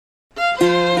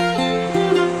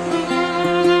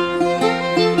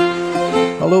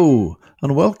Hello,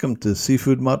 and welcome to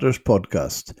Seafood Matters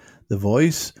Podcast, the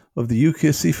voice of the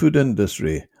UK seafood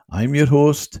industry. I'm your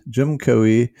host, Jim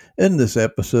Cowie. In this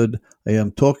episode, I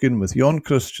am talking with Jón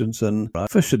Kristjánsson, a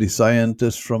fishery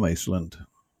scientist from Iceland.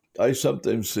 I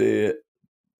sometimes say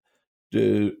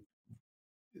the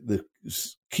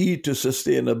key to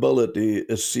sustainability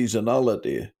is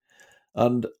seasonality.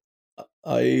 And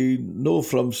I know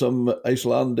from some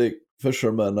Icelandic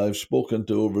fishermen I've spoken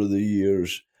to over the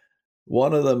years,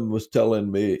 one of them was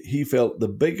telling me he felt the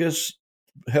biggest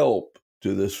help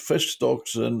to the fish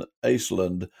stocks in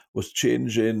Iceland was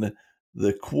changing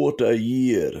the quota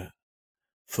year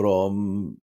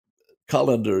from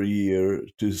calendar year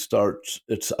to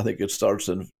I think it starts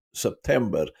in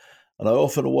September. And I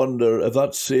often wonder if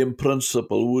that same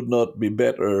principle would not be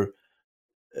better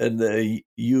in the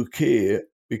UK,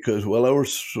 because our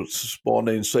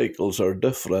spawning cycles are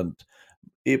different.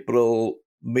 April,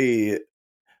 May,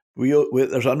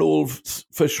 there's an old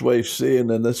fishwife saying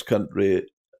in this country,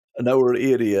 in our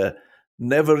area,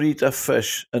 never eat a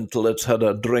fish until it's had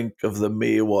a drink of the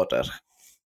May water.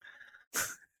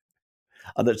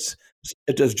 And it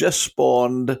has just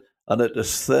spawned and it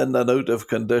is thin and out of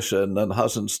condition and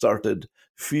hasn't started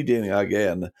feeding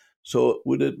again. So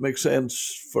would it make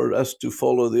sense for us to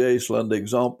follow the Iceland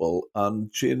example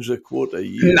and change the quota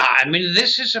year? No, I mean,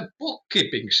 this is a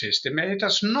bookkeeping system and it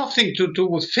has nothing to do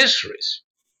with fisheries.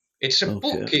 It's a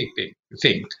bookkeeping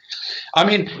thing. I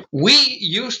mean, we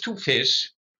used to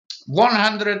fish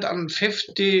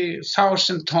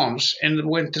 150,000 tons in the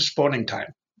winter spawning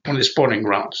time on the spawning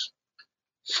grounds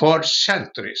for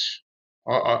centuries.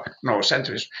 For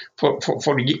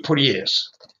years.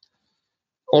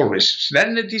 Always.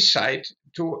 Then they decide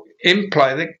to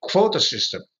imply the quota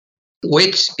system,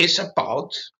 which is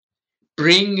about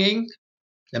bringing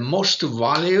the most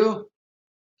value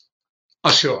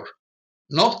ashore.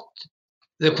 Not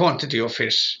the quantity of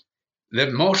fish, the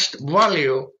most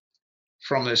value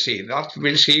from the sea. That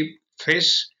will see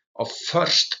fish of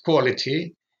first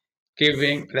quality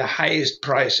giving the highest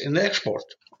price in the export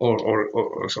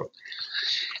or so.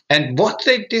 And what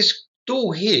they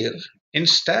do here,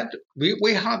 instead,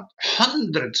 we had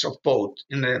hundreds of boats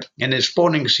in the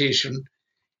spawning season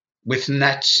with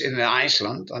nets in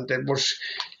Iceland, and there was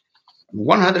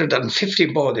 150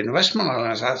 boats in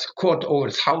Westmanland that caught over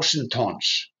 1,000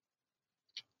 tons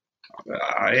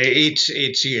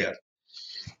each year.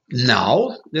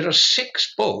 Now there are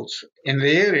 6 boats in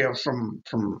the area from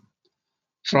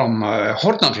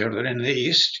Hornafjörður in the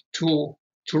east to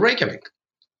Reykjavik.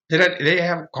 They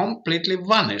have completely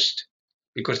vanished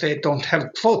because they don't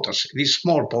have quotas. These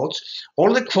small boats,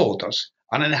 all the quotas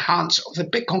are in the hands of the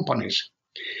big companies.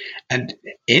 And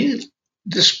in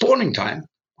the spawning time,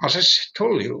 as I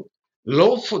told you,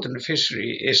 Lofoten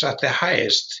fishery is at the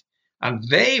highest, and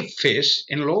they fish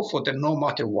in Lofoten no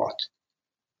matter what.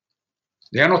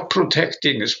 They are not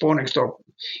protecting the spawning stock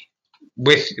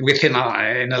within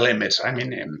the limits. I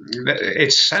mean,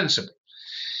 it's sensible.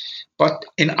 But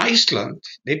in Iceland,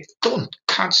 they don't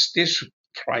catch this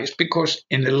price because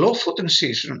in the Lofoten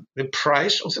season, the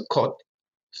price of the cod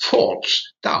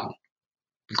falls down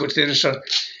because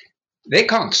they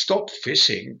can't stop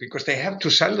fishing because they have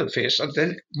to sell the fish, and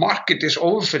then market is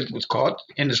overfilled with cod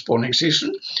in the spawning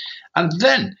season, and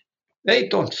then they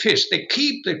don't fish. They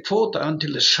keep the quota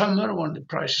until the summer when the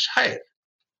price is higher.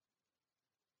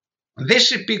 And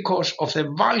this is because of the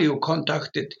value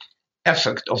conducted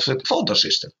effect of the quota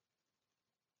system,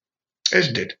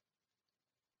 isn't it?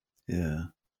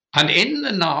 Yeah. And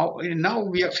now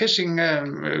we are fishing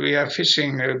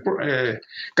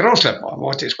grásleppa,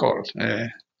 what is called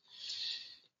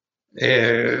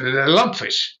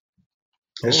lumpfish.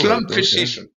 It's lumpfish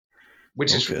season,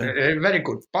 which is very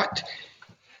good. But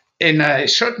in a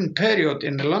certain period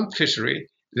in the lump fishery,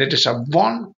 there is a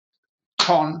 1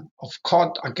 ton of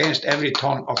cod against every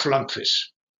ton of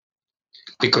lumpfish,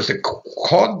 because the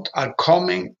cod are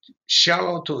coming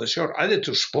shallow to the shore, either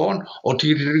to spawn or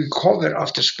to recover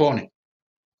after spawning.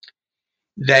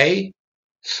 They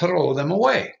throw them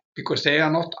away because they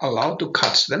are not allowed to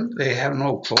catch them. They have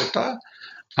no quota,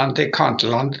 and they can't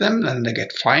land them, and they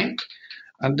get fined.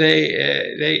 And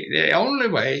the only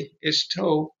way is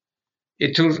to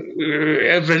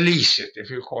release it, if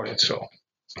you call it so.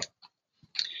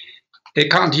 They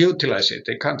can't utilize it.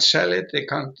 They can't sell it. They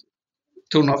can't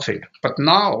do nothing. But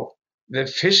now the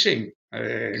fishing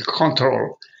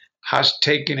control has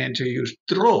taken into use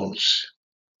drones,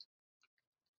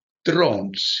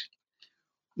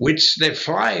 which they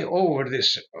fly over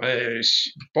this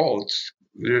boats,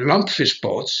 lumpfish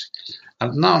boats,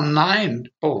 and now 9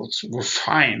 boats were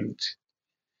fined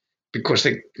because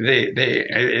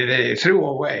they threw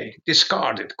away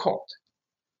discarded cod.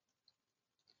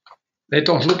 They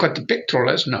don't look at the big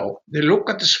trawlers, no. They look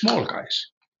at the small guys.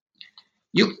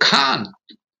 You can't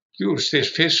use this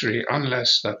fishery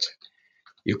unless that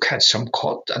you catch some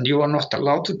cod and you are not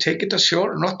allowed to take it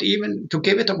ashore, not even to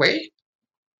give it away.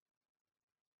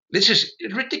 This is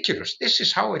ridiculous. This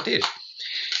is how it is.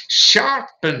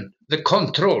 Sharpen the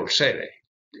control, say they.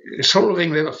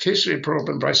 Solving the fishery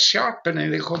problem by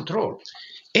sharpening the control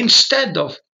instead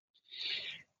of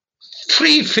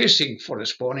free fishing for the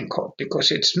spawning cod,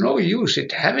 because it's no use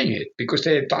it having it, because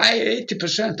they die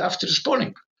 80% after the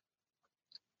spawning.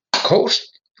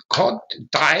 Coast cod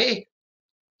die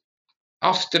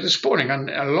after the spawning, and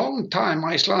a long time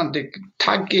Icelandic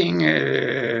tagging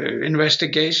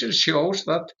investigation shows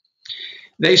that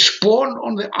they spawn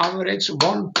on the average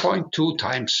 1.2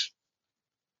 times.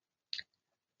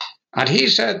 And he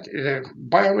said, the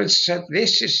biologist said,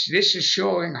 this is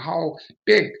showing how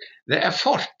big the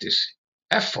effort is,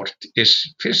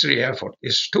 fishery effort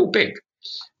is too big.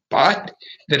 But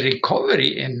the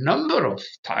recovery in number of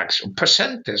tags,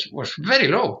 percentage, was very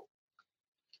low.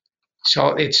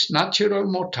 So it's natural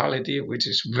mortality, which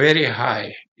is very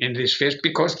high in this fish,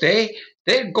 because their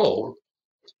goal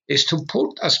is to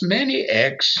put as many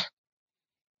eggs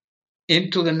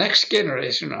into the next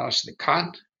generation as they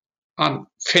can and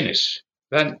finish.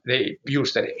 Then they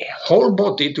use their whole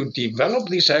body to develop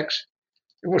these eggs.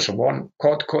 There was one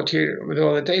caught here the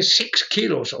other day, 6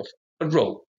 kilos of a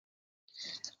roe.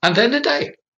 And then they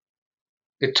die.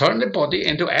 They turn the body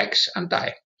into eggs and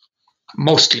die,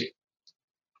 mostly.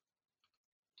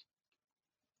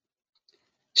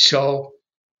 So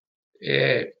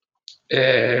my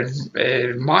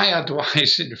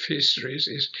advice in fisheries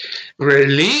is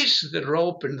release the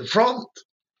rope in the front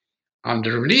and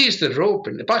release the rope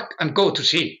in the back and go to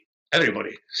sea,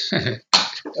 everybody.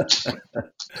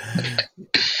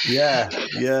 Yeah.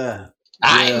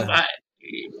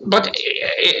 But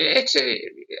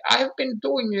I've been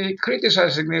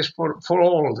criticizing this for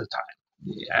all the time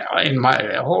in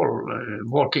my whole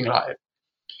working life,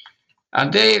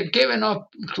 and they've given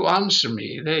up to answer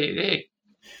me.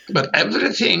 But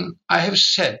everything I have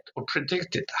said or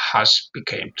predicted has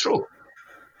become true.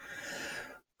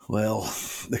 Well,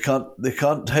 they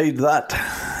can't hide that.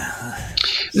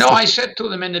 No, I said to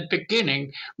them in the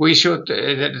beginning, we should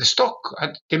the stock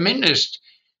had diminished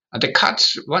and the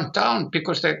cuts went down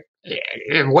because the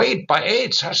weight by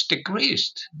age has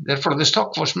decreased. Therefore, the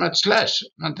stock was much less,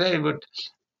 and they would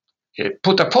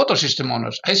put a photo system on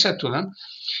us. I said to them,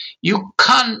 you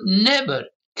can never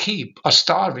keep a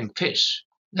starving fish.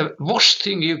 The worst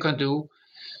thing you can do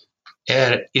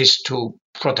is to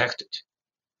protect it.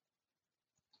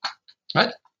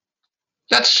 Right?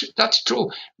 That's true.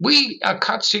 We are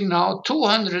catching now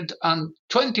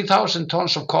 220,000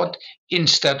 tons of cod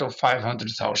instead of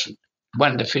 500,000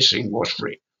 when the fishing was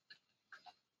free.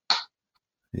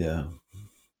 Yeah.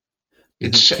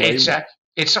 It's a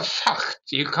fact.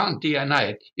 You can't deny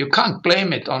it. You can't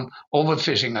blame it on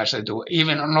overfishing as they do,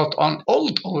 even not on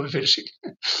old overfishing.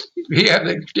 We have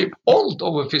the old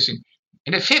overfishing.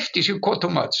 In the 50s, you caught too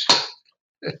much.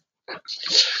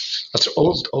 That's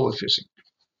old overfishing.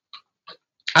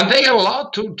 And they are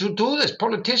allowed to do this.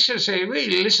 Politicians say,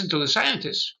 really listen to the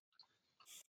scientists.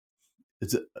 I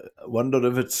wonder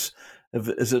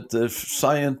if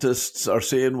scientists are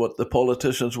saying what the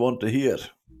politicians want to hear.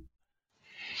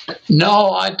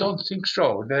 No, I don't think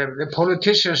so. The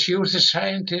politicians use the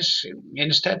scientists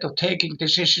instead of taking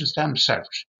decisions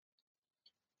themselves.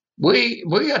 We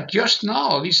are just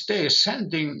now these days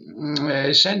sending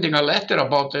a letter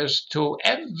about this to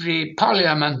every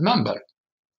parliament member.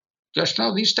 Just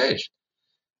now these days,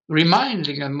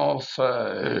 reminding them of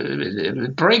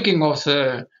the breaking of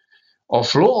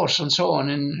laws and so on,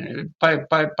 and by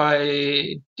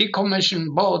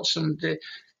decommissioning boats and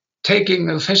taking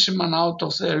the fishermen out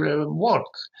of their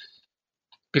work,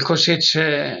 because it's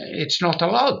not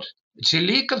allowed. It's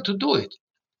illegal to do it.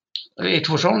 It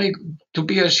was only to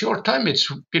be a short time. It's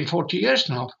been 40 years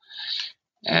now,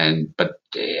 but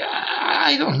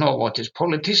I don't know what is.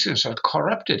 Politicians are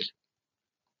corrupted.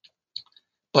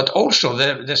 But also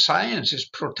the science is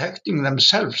protecting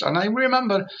themselves. And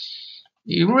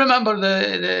you remember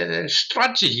the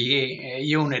strategy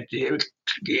unit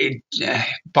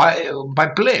by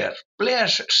Blair.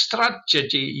 Blair's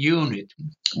strategy unit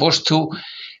was to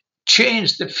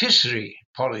change the fishery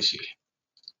policy.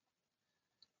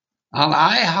 And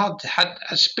I had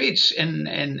a speech in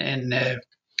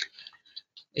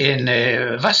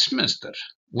Westminster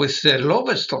with the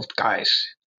Lowestoft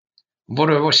guys,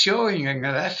 where I was showing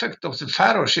the effect of the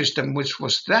Faro system, which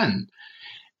was then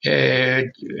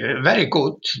very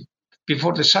good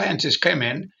before the scientists came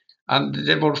in, and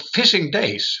there were fishing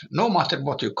days, no matter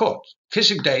what you caught,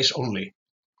 fishing days only.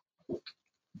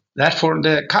 Therefore,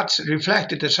 the catch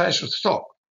reflected the size of the stock.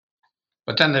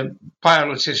 But then the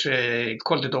biologists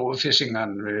called it overfishing,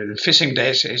 and fishing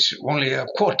days is only a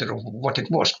quarter of what it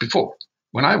was before,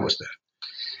 when I was there.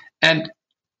 And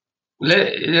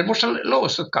there was a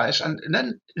lot of guys, and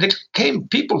then there came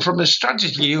people from the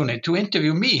strategy unit to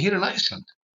interview me here in Iceland.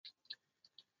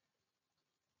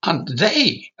 And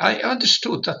I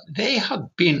understood that they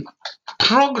had been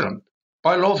programmed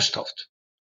by Lowestoft.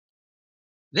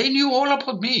 They knew all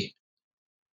about me.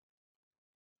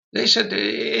 They said,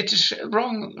 it is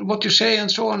wrong what you say and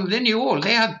so on. They knew all.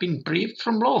 They had been briefed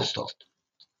from Lowestoft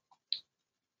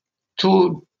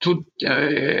to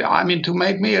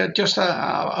make me just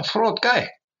a fraud guy.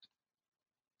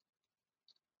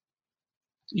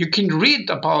 You can read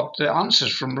about the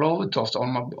answers from Lowestoft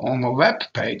on my web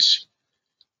page,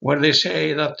 where they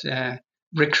say that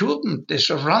recruitment is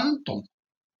random.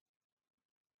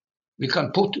 We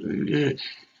can put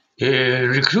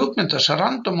recruitment as a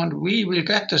random, and we will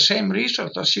get the same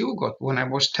result as you got. When I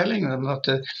was telling them that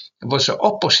it was the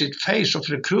opposite phase of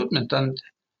recruitment and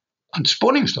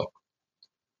spawning stock,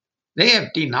 they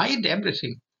have denied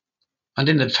everything. And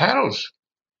in the Faroes,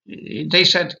 they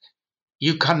said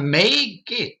you can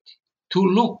make it to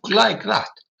look like that.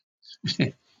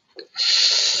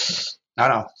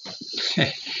 No.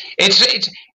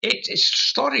 It's a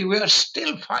story we are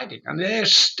still fighting, and they are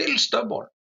still stubborn.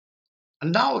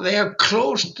 And now they have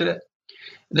closed the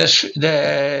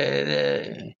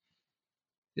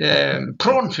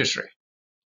prawn fishery.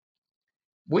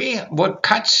 We were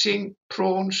catching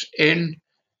prawns in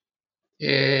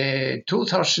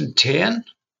 2010,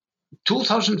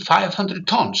 2,500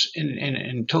 tons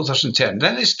in 2010.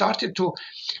 Then they started to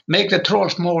make the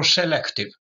trawls more selective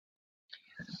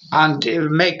and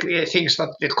make things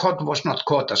that the cod was not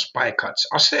caught as bycatch,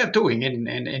 as they are doing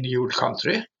in your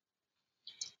country.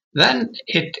 Then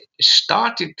it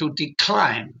started to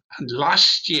decline, and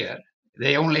last year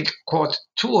they only caught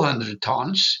 200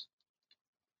 tons.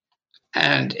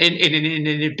 And in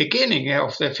the beginning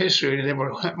of the fishery, there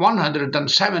were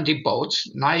 170 boats.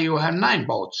 Now you have 9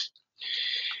 boats.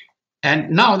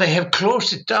 And now they have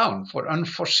closed it down for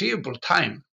unforeseeable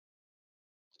time.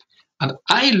 And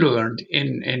I learned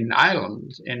in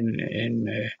Ireland, in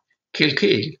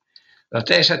Kilkeel, that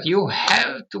they said you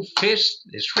have to fish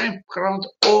the shrimp ground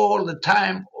all the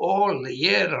time, all the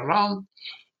year around,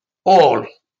 all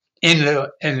in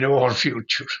the all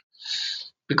future.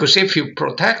 Because if you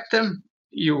protect them,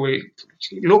 you will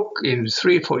look in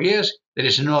 3-4 years, there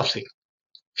is nothing.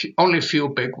 Only a few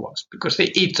big ones, because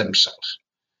they eat themselves.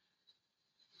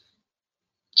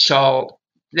 So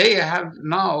they have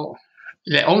now,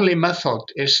 the only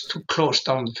method is to close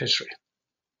down the fishery.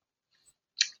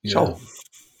 Yeah. So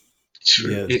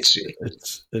it's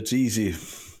easy.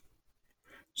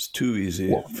 It's too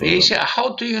easy.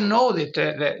 How do you know that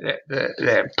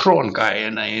the prawn guy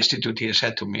in the institute here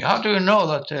said to me, how do you know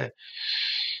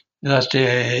that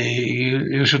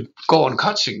you should go on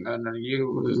catching and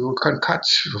you can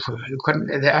catch,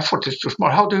 the effort is too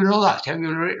small. How do you know that? Have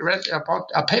you read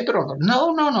about a paper on that?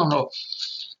 No.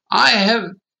 I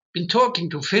have been talking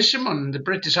to fishermen in the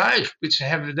British Isles, which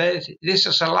have this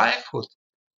as a livelihood.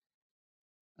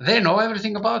 They know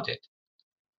everything about it.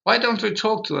 Why don't we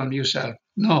talk to them yourself?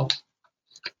 No.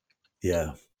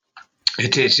 Yeah.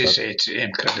 It's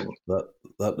incredible.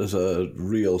 That is a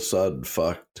real sad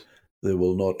fact. They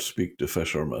will not speak to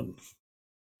fishermen.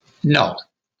 No.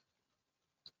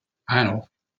 I know.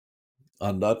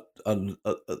 And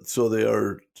so they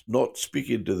are not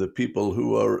speaking to the people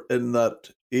who are in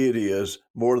that areas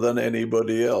more than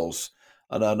anybody else.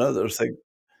 And another thing,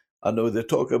 I know they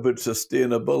talk about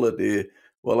sustainability.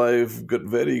 Well, I've got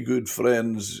very good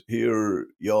friends here,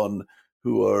 Jón,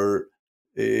 who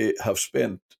have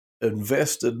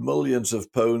invested millions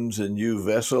of pounds in new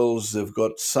vessels. They've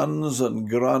got sons and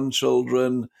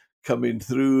grandchildren coming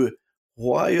through.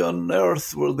 Why on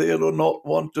earth will they not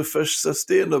want to fish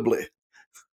sustainably?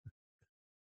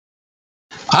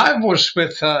 I was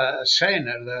with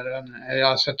Seiner there, and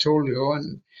as I told you,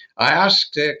 and I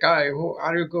asked the guy,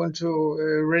 are you going to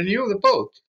renew the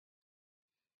boat?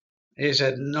 He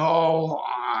said, no,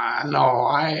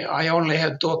 I only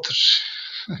have daughters.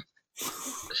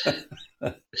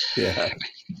 Yeah.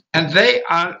 And they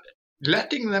are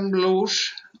letting them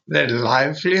lose their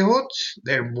livelihoods,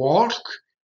 their work,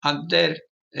 and their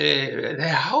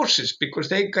houses, because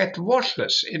they get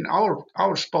worthless in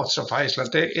our spots of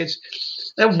Iceland.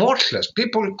 They're worthless.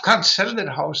 People can't sell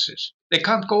their houses. They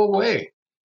can't go away.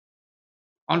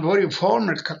 and where you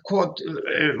former quote,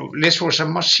 this was a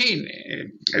machine.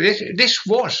 This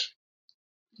was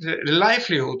the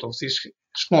livelihood of this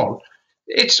small.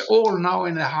 It's all now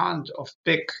in the hand of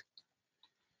big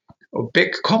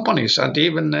companies, and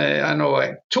even I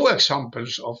know two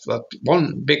examples of that.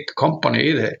 One big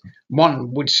company, the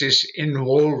one which is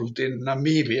involved in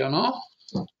Namibia, no?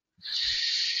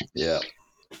 Yeah.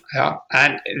 Yeah,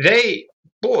 and they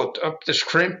bought up the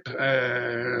shrimp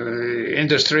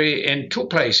industry in two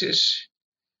places,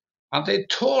 and they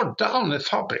tore down the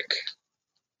fabric,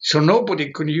 so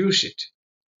nobody could use it.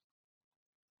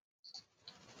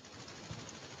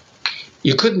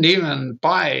 You couldn't even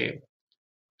buy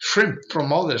shrimp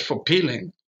from others for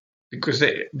peeling because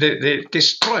they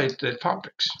destroyed the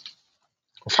fabrics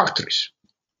or factories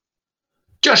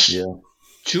just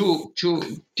to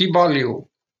devalue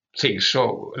things,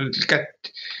 so get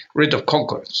rid of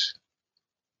concurrence.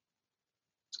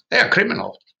 They are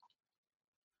criminal.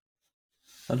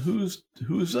 And who's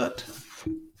that?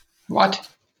 What?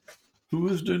 Who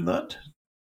was doing that?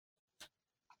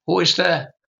 Who is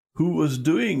the? Who was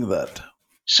doing that?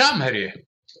 Samherji.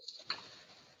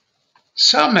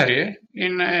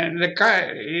 In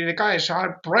the guys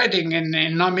are breeding in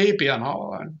Namibia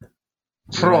now and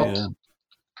fraud.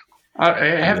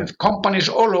 Have companies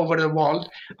all over the world,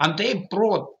 and they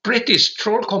brought British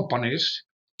troll companies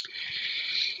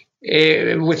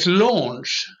with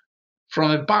loans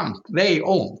from a bank they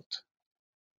owned.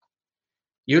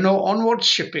 You know, Onward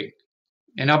Shipping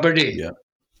in Aberdeen.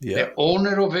 Yeah. The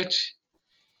owner of it,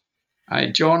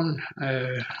 Jón.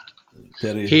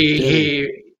 Terry.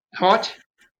 He what?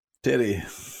 Terry.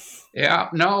 Yeah,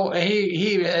 no,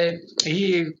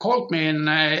 he called me in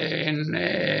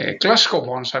Glasgow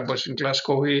once. I was in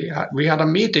Glasgow. We had a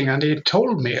meeting, and he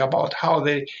told me about how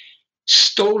they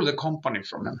stole the company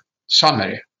from him,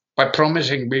 Samherji, by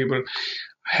promising we will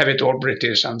have it all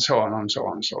British and so on and so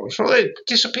on. So they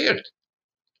disappeared.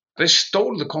 They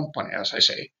stole the company, as I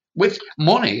say, with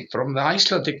money from the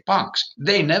Icelandic banks.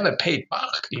 They never paid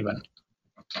back even.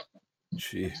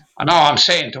 Gee. And now I'm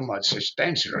saying too much. It's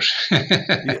dangerous.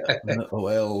 Yeah.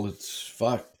 Well, it's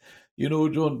fact. You know,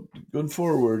 John, going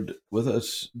forward with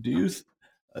us, the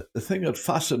thing that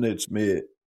fascinates me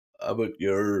about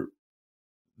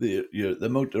the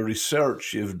amount of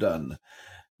research you've done,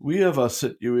 we have a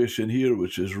situation here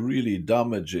which is really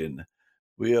damaging.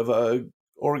 We have a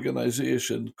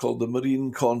organization called the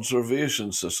Marine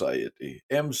Conservation Society,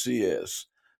 MCS,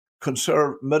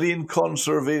 Marine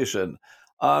Conservation,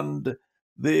 and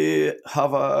they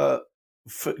have a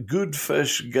good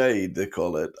fish guide, they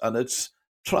call it, and it's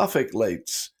traffic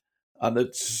lights, and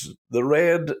it's the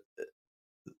red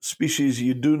species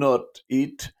you do not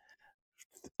eat,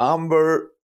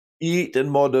 amber eat in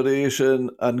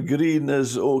moderation, and green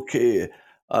is okay.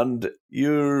 And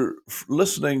you're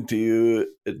listening to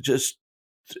you, it just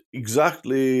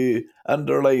exactly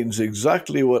underlines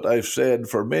exactly what I've said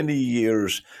for many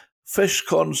years. Fish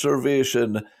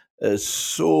conservation is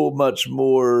so much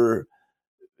more.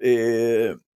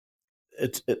 It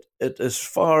is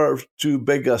far too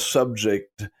big a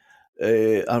subject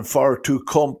and far too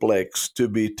complex to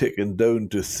be taken down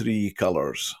to three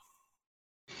colours.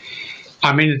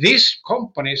 I mean, these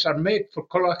companies are made for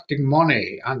collecting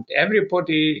money, and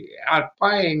everybody are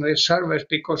buying the service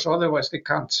because otherwise they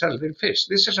can't sell their fish.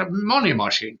 This is a money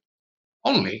machine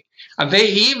only. And they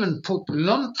even put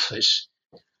lumpfish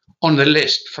on the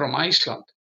list from Iceland,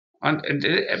 and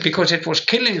because it was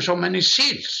killing so many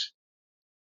seals.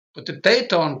 But the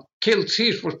data on killed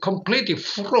seals was completely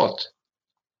fraud.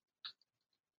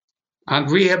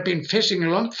 And we have been fishing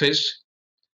lumpfish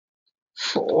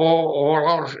for all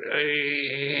our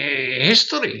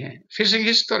fishing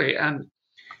history, and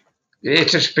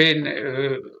it has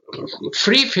been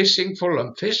free fishing for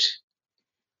lumpfish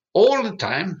all the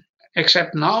time,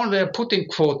 except now they're putting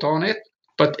quota on it.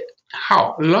 But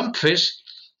how? Lumpfish,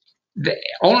 they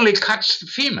only catch the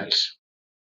females.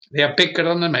 They are bigger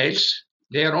than the males.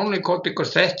 They are only caught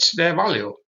because that's their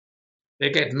value. They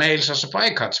get males as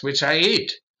bycatch, which I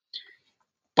eat.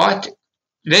 But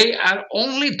they are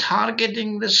only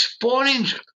targeting the spawning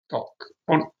stock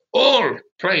on all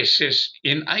places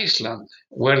in Iceland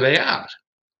where they are.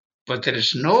 But there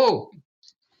is no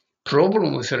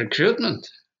problem with recruitment.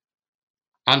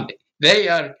 And they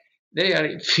are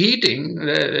feeding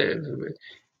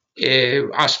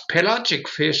as pelagic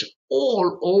fish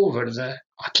all over the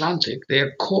Atlantic. They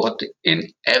are caught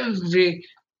in every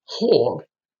hole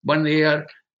when they are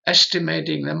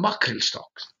estimating the mackerel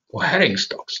stocks or herring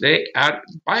stocks.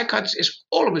 Bycatch is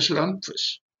always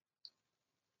lumpfish.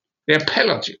 They are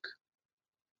pelagic.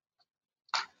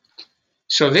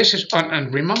 So this is,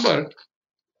 and remember,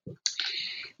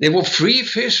 There was free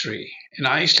fishery in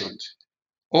Iceland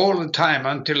all the time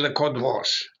until the Cold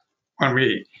Wars, when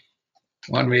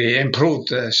we improved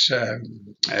this,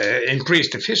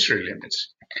 increased the fishery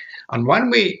limits. And when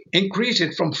we increased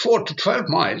it from 4 to 12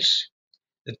 miles,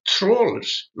 the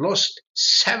trawlers lost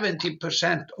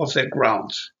 70% of their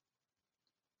grounds.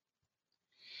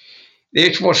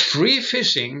 It was free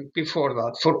fishing before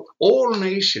that for all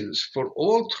nations, for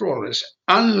all trawlers,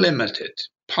 unlimited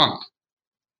pond.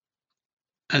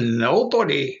 And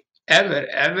nobody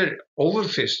ever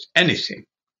overfished anything.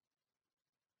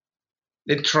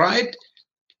 They tried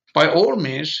by all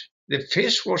means. The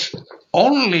fish was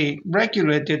only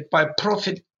regulated by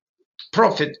profit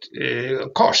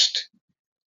cost.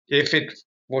 If it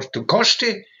was too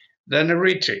costly, then a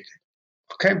retreat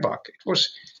came back. It was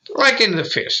like in the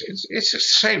fish. It's the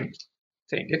same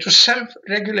thing. It was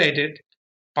self-regulated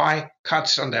by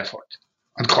cuts and effort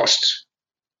and costs.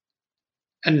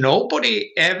 And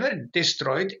nobody ever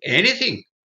destroyed anything.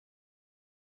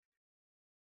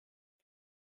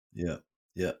 Yeah,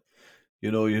 yeah.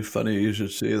 You're funny you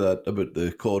should say that about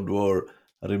the Cold War.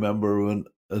 I remember when,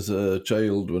 as a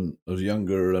child, when I was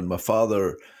younger, and my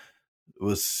father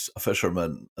was a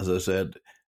fisherman, as I said,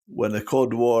 when the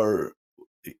Cold War,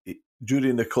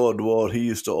 during the Cold War, he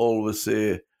used to always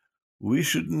say, we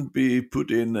shouldn't be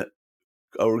putting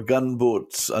our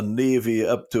gunboats and navy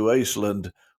up to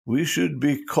Iceland. We should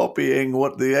be copying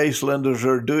what the Icelanders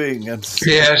are doing, and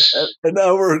Yes, in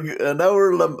our yes,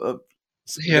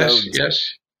 grounds.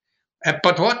 yes.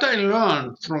 But what I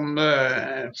learned from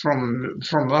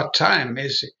that time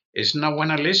is now when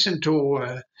I listen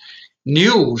to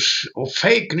news or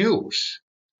fake news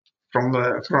from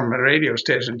a radio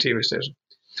station, TV station,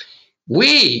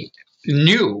 we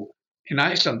knew in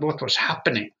Iceland what was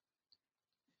happening,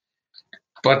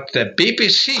 but the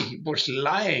BBC was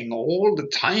lying all the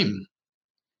time.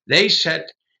 They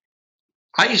said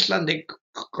Icelandic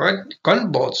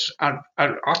gunboats are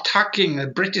attacking the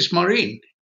British Marine.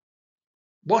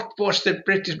 What was the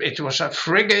British? It was a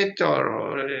frigate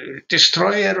or a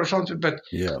destroyer or something. But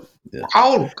Yeah.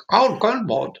 our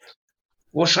gunboat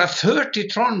was a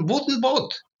 30-ton wooden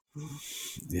boat.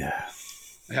 Yeah.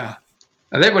 Yeah.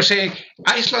 And they were saying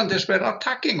Icelanders were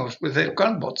attacking us with their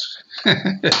gunboats.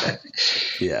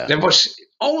 Yeah. There was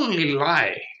only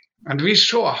lie. And we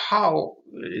saw how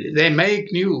they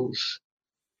make news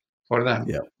for them.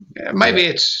 Yeah. Maybe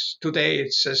it's today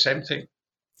it's the same thing.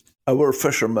 Our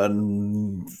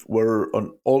fishermen were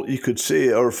on all. You could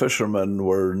say our fishermen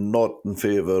were not in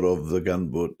favour of the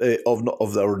gunboat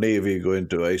of our navy going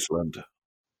to Iceland.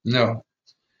 No,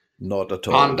 not at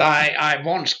all. And I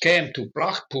once came to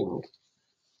Blackpool,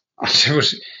 and there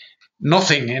was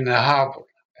nothing in the harbour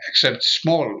except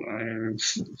small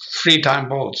free-time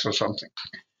boats or something.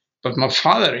 But my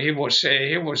father, he was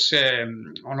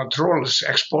on a trawlers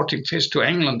exporting fish to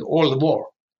England all the war.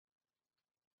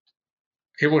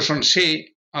 He was on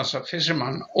sea as a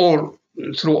fisherman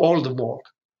through all the war.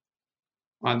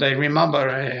 And I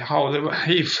remember how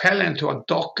he fell into a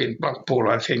dock in Blackpool,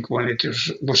 I think, when it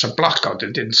was a blackout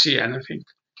and didn't see anything.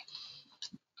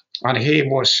 And he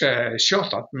was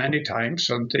shot at many times,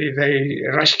 and they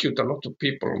rescued a lot of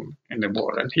people in the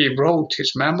war. And he wrote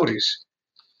his memories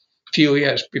a few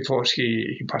years before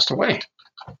he passed away,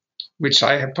 which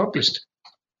I have published.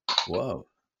 Wow.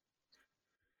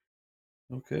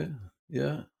 Okay.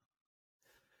 Yeah.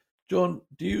 John,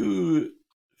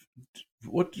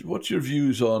 what's your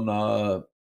views on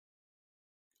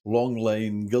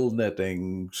longline gill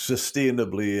netting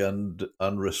sustainably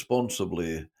and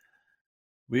responsibly?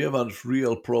 We have a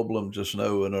real problem just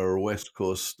now in our west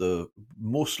coast,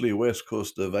 mostly west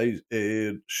coast of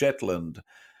Shetland,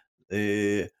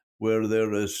 where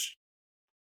there is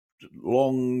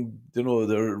long,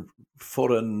 they're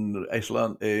foreign not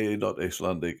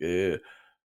Icelandic,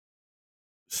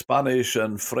 Spanish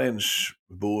and French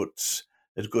boats.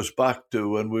 It goes back to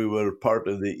when we were part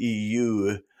of the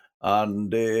EU,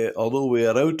 and although we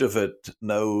are out of it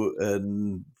now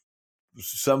in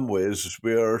some ways,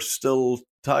 we are still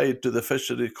tied to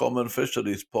the common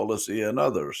fisheries policy and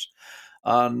others.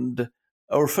 And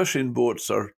our fishing boats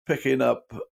are picking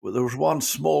up. There was one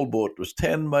small boat, was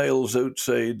 10 miles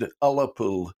outside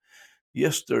Ullapool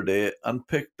yesterday, and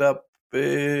picked up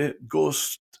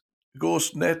ghost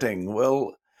netting.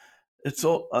 Well, it's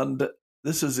all, and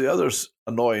this is the other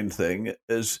annoying thing,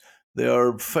 is they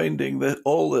are finding that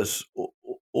all this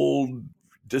old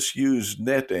disused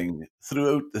netting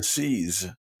throughout the seas,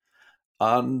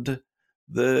 and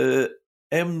the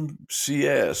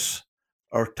MCS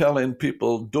are telling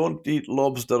people don't eat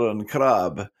lobster and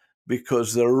crab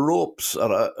because their ropes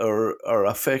are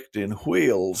affecting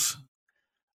whales.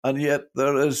 and yet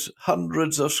there is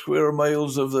hundreds of square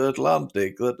miles of the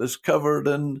Atlantic that is covered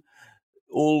in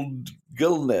old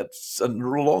gill nets and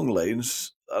long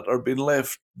lines that are being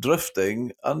left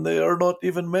drifting, and they are not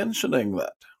even mentioning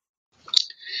that.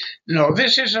 No,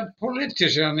 this is a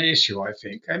political issue, I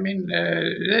think. I mean,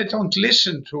 they don't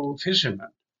listen to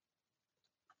fishermen.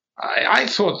 I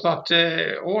thought that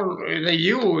all the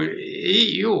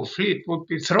EU fleet would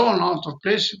be thrown out of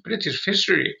British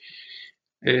fishery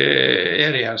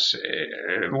areas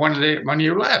when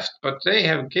you left, but they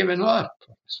have given up.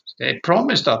 They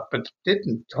promised that, but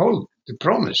didn't hold the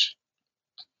promise.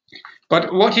 But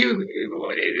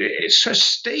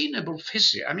sustainable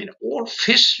fishery. I mean, all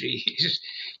fishery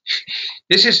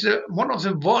this is one of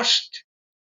the worst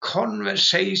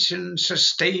conversation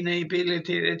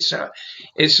sustainability.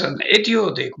 It's an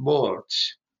idiotic word,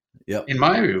 Yeah. in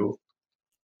my view.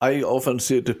 I often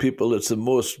say to people it's the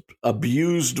most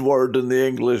abused word in the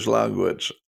English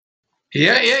language.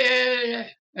 Yeah.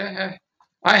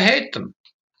 I hate them.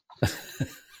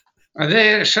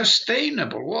 They're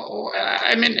sustainable.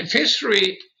 I mean,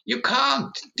 fishery, you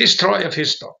can't destroy a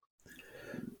fish stock.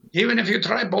 Even if you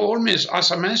try by all means,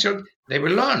 as I mentioned, they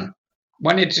will learn.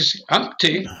 When it is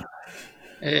empty,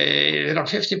 there are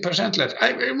 50% left.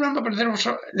 I remember there was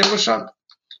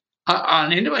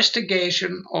an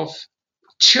investigation of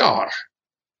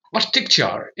Arctic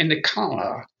char in the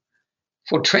Canada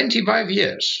for 25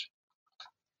 years.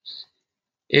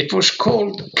 It was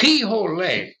called Keyhole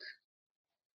Lake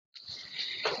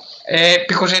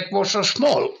because it was so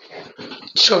small.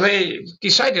 So they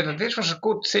decided that this was a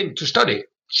good thing to study.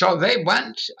 So they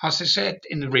went, as I said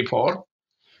in the report,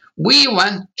 we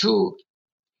went to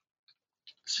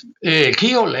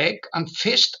Keyhole Lake and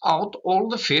fished out all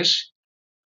the fish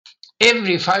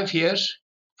every 5 years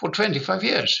for 25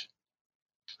 years.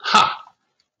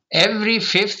 Every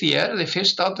fifth year they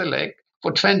fished out the lake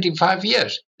for 25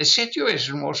 years. The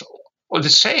situation was the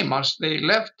same as they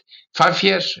left 5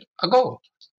 years ago.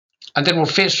 And there were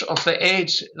fish of the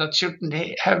age that shouldn't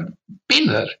have been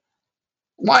there.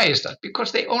 Why is that?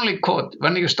 Because they only caught,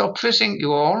 when you stop fishing,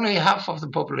 you are only half of the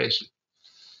population.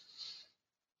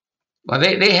 Well,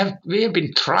 we have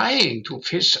been trying to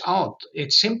fish out.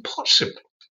 It's impossible.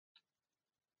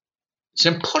 It's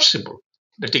impossible.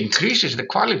 But it increases the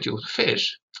quality of the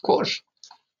fish, of course.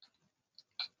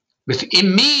 With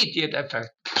immediate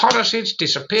effect. Parasites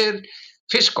disappeared,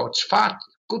 fish got fat,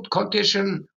 good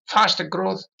condition, faster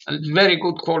growth, and very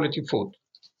good quality food.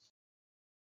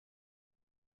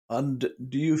 And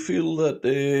do you feel that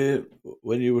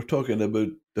when you were talking about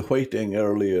the whiting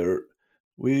earlier,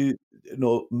 we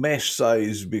mesh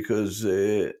size because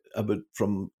about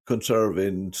from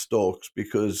conserving stocks,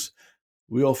 because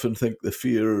we often think the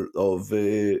fear of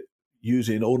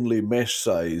using only mesh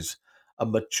size, a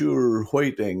mature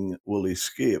whiting will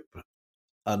escape,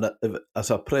 and as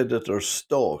a predator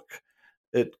stock,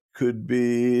 it could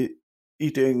be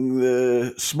eating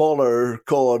the smaller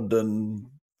cod and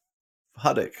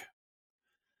haddock.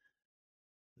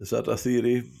 Is that a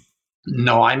theory?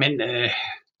 No, I mean,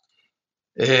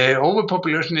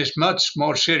 overpopulation is much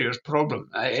more serious problem.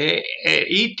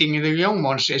 Eating the young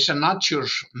ones is a natural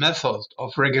method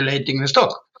of regulating the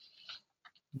stock.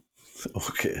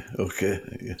 Okay.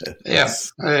 Yeah.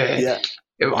 Yeah.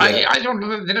 I don't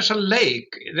know. There is a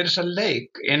lake. There is a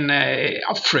lake in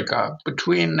Africa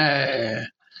between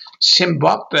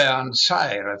Zimbabwe and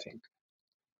Zaire, I think.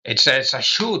 It's a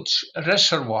huge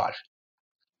reservoir.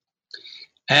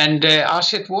 And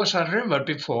as it was a river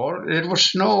before, there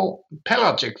was no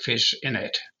pelagic fish in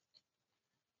it.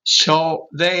 So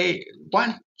they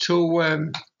went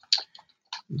to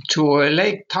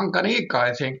Lake Tanganyika,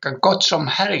 I think, and got some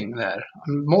herring there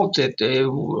and moved it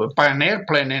by an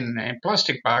airplane in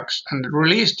plastic bags and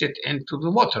released it into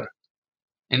the water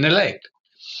in the lake.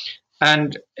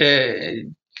 And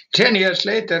 10 years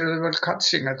later, they were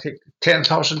catching, I think,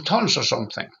 10,000 tons or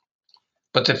something.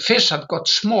 But the fish had got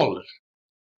smaller.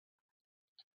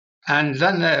 And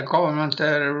then the government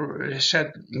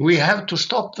said, we have to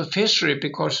stop the fishery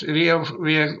because we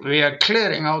are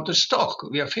clearing out the stock.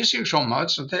 We are fishing so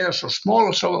much and they are so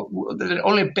small, so there are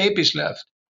only babies left.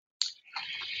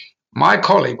 My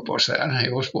colleague was there and he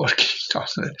was working on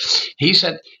it. He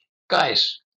said,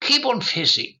 guys, keep on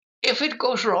fishing. If it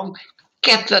goes wrong,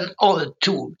 get the other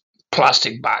 2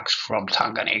 plastic bags from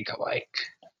Tanganyika Lake.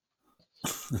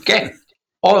 Get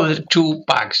all the 2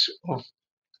 bags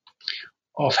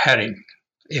of herring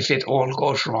if it all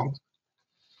goes wrong.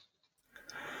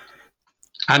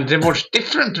 And there was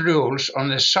different rules on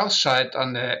the south side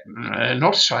and the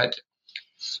north side,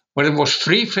 where there was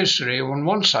free fishery on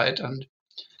one side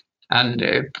and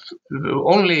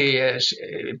only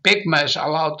big mess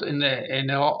allowed in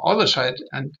the other side,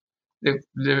 and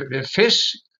the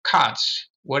fish catch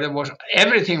where it was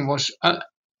everything was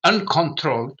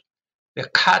uncontrolled. The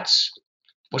catch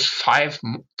was 5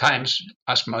 times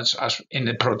as much as in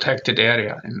the protected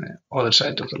area in the other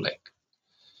side of the lake.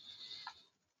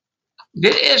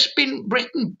 There has been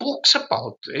written books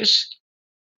about this.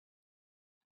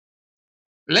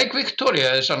 Lake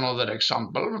Victoria is another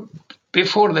example.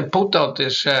 Before they put out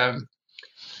this Nile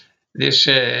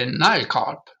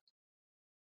carp,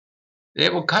 they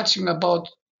were catching about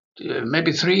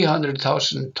maybe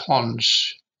 300,000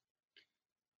 tons.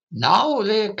 Now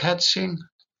they're catching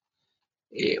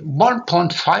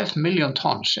 1.5 million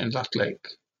tons in that lake.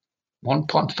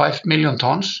 1.5 million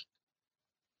tons.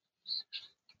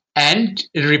 And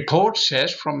the report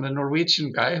says from the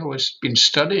Norwegian guy who has been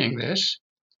studying this,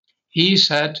 he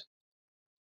said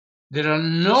there are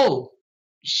no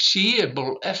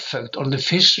seeable effect on the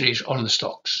fisheries on the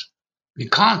stocks. We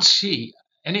can't see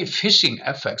any fishing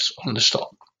effects on the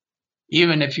stock,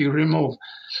 even if you remove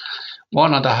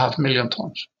 1.5 million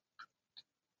tons.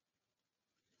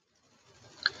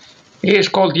 He is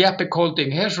called Jeppe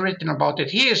Kolding. He has written about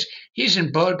it. He's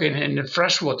in Bergen in the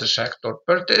freshwater sector,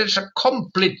 but there's a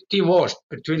complete divorce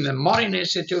between the Marine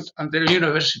Institute and the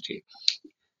university.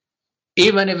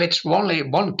 Even if it's only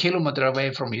 1 kilometer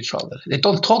away from each other, they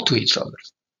don't talk to each other.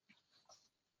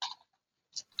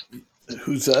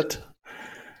 Who's that?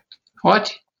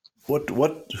 What?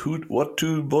 What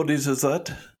two bodies is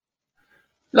that?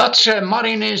 That's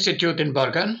Marine Institute in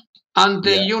Bergen and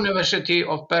the University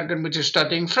of Bergen, which is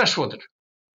studying freshwater.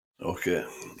 Okay,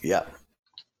 yeah.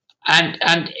 And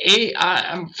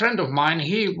a friend of mine,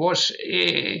 he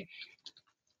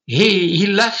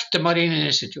left the Marine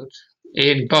Institute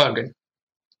in Bergen.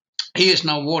 He is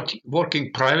now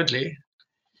working privately,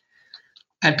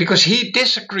 and because he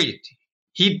disagreed,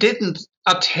 he didn't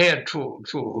adhere to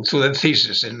the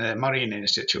thesis in the Marine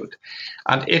Institute,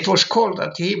 and it was called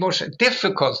that he was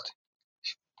difficult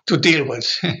to deal with.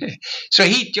 So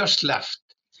he just left.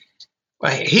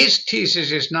 His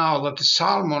thesis is now that the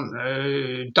salmon,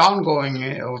 downgoing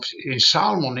in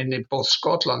salmon in both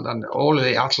Scotland and all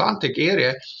the Atlantic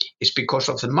area is because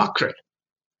of the mackerel.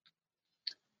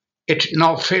 It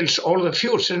now fills all the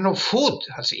fjords. There's no food.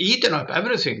 It's eaten up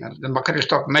everything. And the mackerel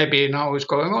stock maybe now is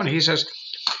going on. He says,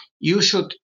 you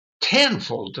should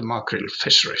tenfold the mackerel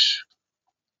fisheries,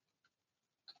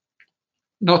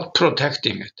 not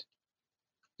protecting it.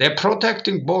 They're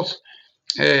protecting both,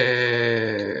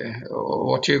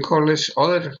 what do you call this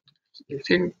other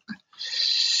thing?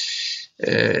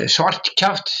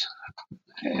 Svartkaft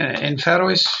in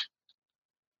Faroes.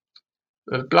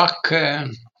 Black...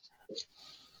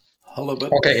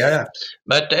 halibut. Okay, yeah.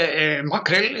 But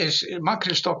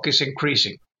mackerel stock is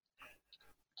increasing.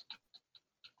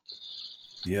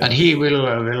 Yeah. And he will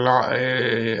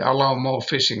allow more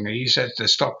fishing. He said the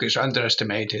stock is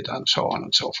underestimated and so on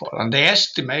and so forth. And they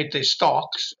estimate the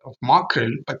stocks of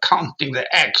mackerel by counting the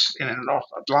eggs in the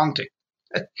North Atlantic.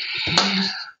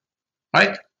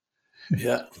 Right?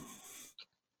 Yeah.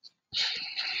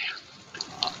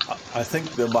 I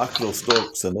think the mackerel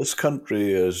stocks in this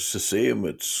country is the same.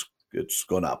 It's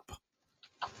gone up.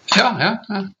 Yeah.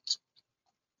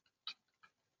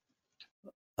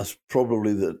 That's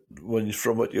probably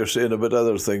from what you're saying about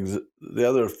other things,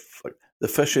 the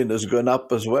fishing has gone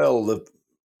up as well.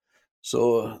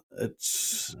 So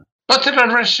it's. But there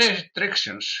are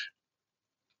restrictions.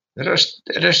 There are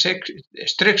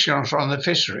restrictions on the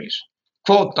fisheries,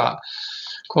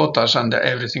 quotas and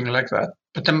everything like that.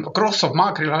 But the growth of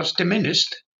mackerel has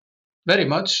diminished very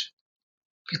much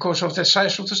because of the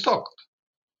size of the stock.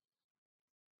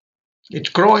 It's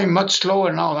growing much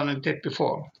slower now than it did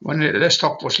before, when the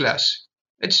stock was less.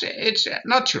 It's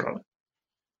natural.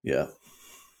 Yeah.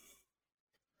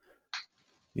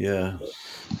 Yeah.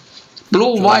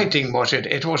 Blue whiting was it?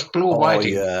 It was blue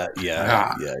whiting. Yeah.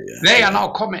 They are now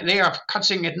coming. They are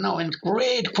catching it now in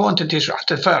great quantities at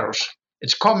the Faroes.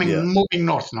 It's moving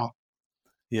north now.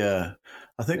 Yeah,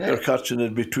 I think they're catching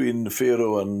it between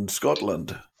Faroe and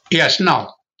Scotland. Yes,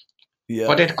 now. Yeah.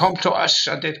 But it comes to us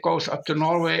and it goes up to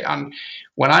Norway. And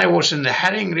when I was in the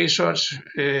herring research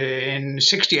in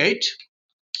 '68,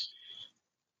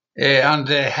 and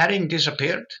the herring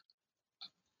disappeared,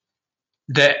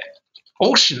 the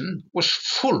ocean was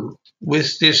full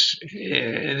with this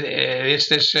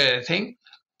thing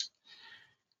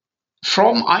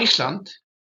from Iceland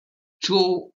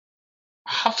to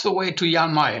half the way to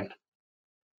Jan Mayen.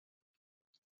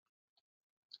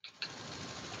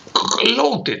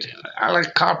 loaded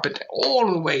like carpet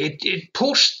all the way. It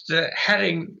pushed the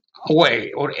herring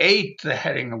away or ate the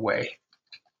herring away.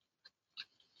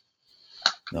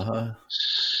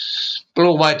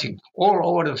 Blue whiting all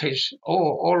over the fish,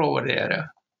 all over the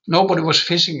area. Nobody was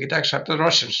fishing it except the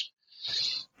Russians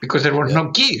because there was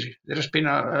no gear. There's been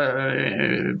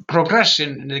a progress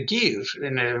in the gear,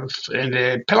 in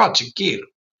the pelagic gear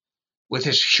with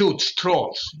these huge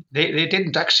trawls. They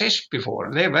didn't exist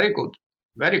before. They're very good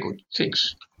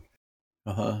things.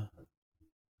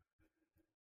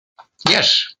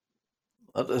 Yes.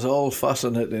 That is all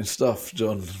fascinating stuff,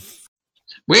 John.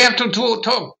 We have to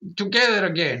talk together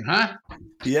again, huh?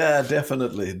 Yeah,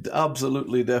 definitely.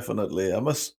 Absolutely, definitely. I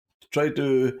must try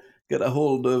to get a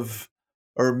hold of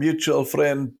our mutual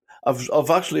friend. I've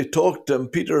actually talked to him,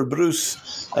 Peter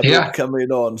Bruce, about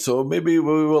coming on. So maybe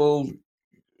we will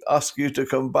ask you to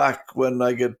come back when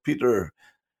I get Peter.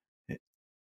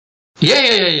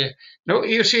 Yeah. No,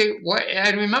 you see,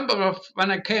 I remember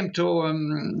when I came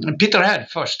to Peterhead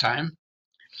first time.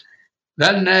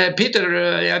 Then I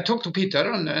talked to Peter,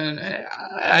 and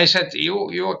I said,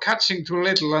 "You are catching too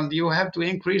little, and you have to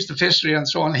increase the fishery and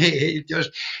so on." He just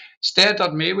stared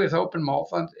at me with open mouth,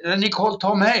 and then he called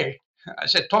Tom Hay. I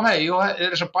said, "Tom Hay,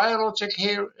 there's a biologic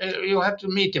here. You have to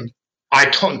meet him." I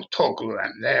don't talk to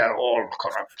them; they are all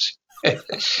corrupt.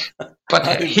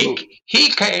 But he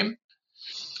came,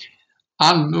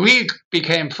 and we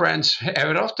became friends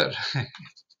ever after.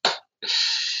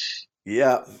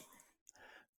 Yeah.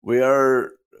 We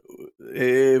are,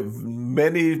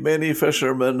 many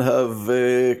fishermen have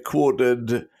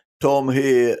quoted Tom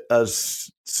Hay as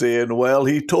saying, well,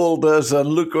 he told us and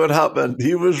look what happened.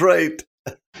 He was right.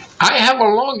 I have a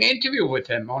long interview with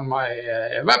him on my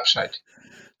website.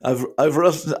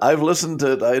 I've listened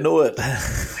to it. I know it.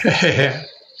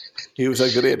 He was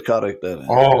a great character.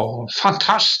 Oh,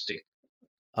 fantastic.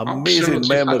 Amazing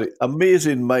memory,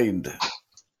 amazing mind.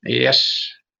 Yes.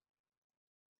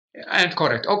 And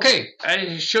correct. Okay,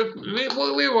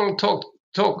 we will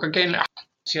talk again.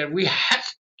 We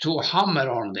have to hammer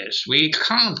on this. We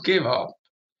can't give up.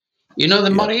 You know, the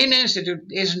Marine Institute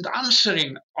isn't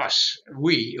answering us,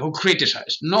 we who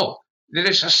criticize. No, there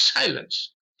is a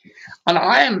silence. And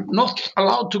I am not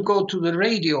allowed to go to the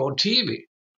radio or TV.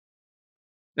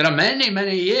 There are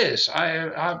many years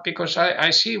because I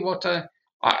see what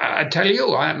I tell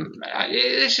you.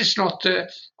 This is not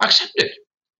accepted.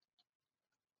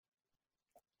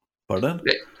 Pardon?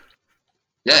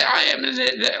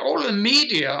 All the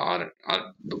media are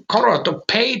corrupt or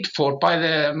paid for by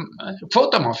the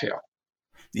quota mafia.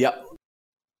 Yeah.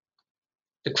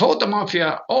 The quota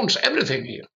mafia owns everything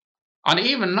here. And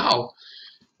even now,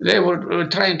 they were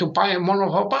trying to buy one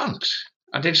of our banks.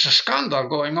 And there's a scandal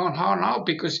going on now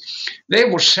because they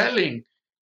were selling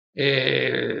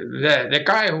the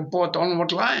guy who bought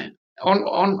onward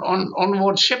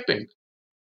shipping.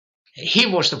 He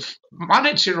was the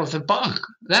manager of the bank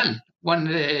then when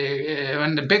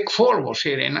the Big Four was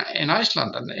here in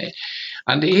Iceland,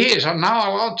 and he is now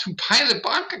allowed to buy the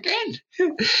bank again.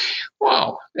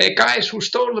 Wow, the guys who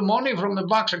stole the money from the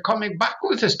banks are coming back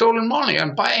with the stolen money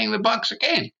and buying the banks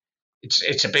again.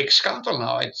 It's a big scandal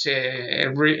now. It's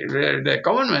the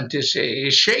government is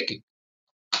shaking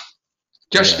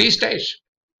just these days.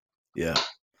 Yeah.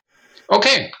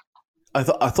 Okay. I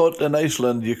thought in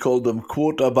Iceland you called them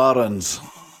quota barons.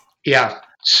 Yeah,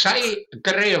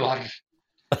 sægrefar.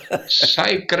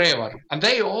 Sægrefar. And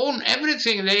they own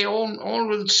everything. They own all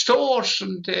the stores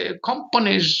and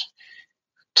companies,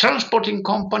 transporting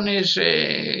companies,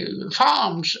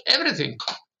 farms, everything.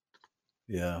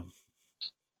 Yeah.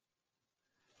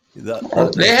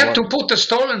 They have to put the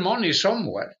stolen money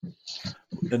somewhere.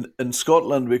 In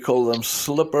Scotland, we call them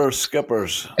slipper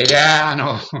skippers. Yeah, I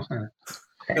know.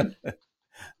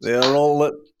 They are all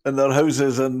in their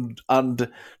houses and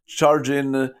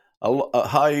charging a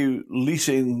high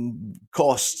leasing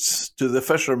costs to the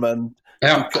fishermen.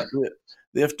 Yeah.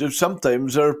 They have to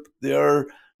sometimes they are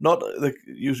not.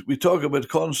 We talk about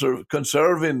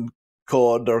conserving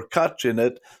cod or catching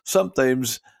it.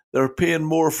 Sometimes they're paying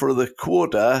more for the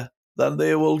quota than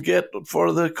they will get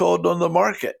for the cod on the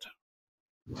market.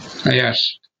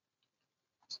 Yes.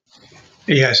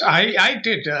 Yes, I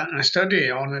did a study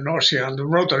on the North Sea and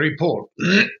wrote a report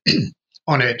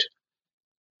on it.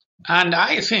 And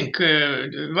I think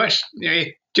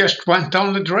it just went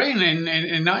down the drain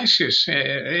in ISIS.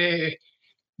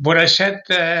 But I said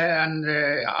and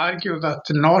argued that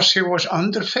the North Sea was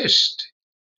underfished.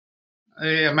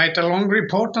 I made a long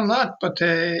report on that, but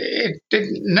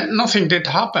nothing did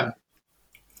happen.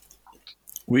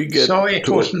 So it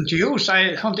wasn't used.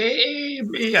 I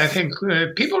think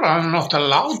people are not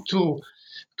allowed to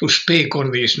to speak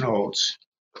on these notes.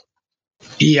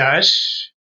 Yes,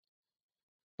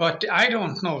 but I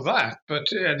don't know that. But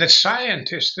the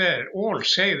scientists there all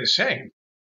say the same.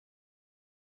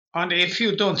 And if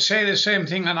you don't say the same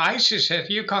thing on ISIS said,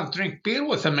 you can't drink beer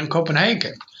with them in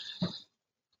Copenhagen.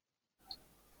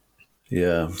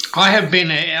 Yeah. I have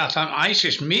been at an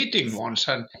ISIS meeting once,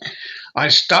 and I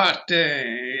started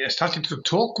to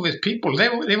talk with people. They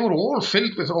were all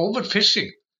filled with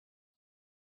overfishing.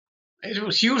 It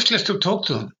was useless to talk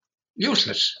to them.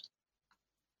 Useless.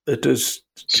 It is.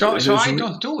 So I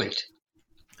don't do it.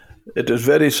 It is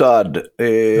very sad.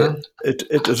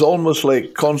 It is almost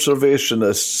like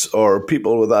conservationists or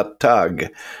people with that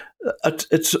tag.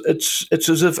 It's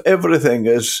as if everything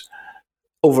is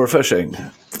overfishing.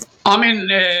 I mean,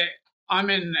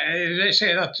 they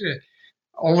say that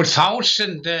over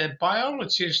 1,000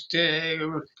 biologists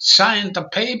signed a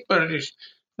paper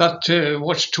that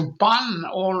was to ban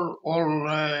all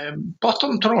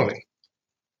bottom trawling.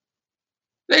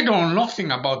 They don't know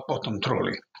nothing about bottom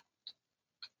trawling.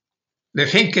 They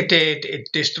think it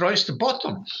destroys the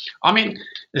bottom. I mean,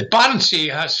 the Barents Sea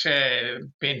has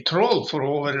been trawled for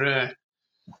over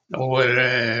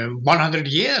 100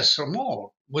 years or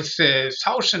more, with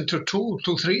 1,000 to 2,000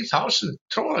 to 3,000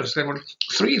 trawlers. There were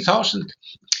 3,000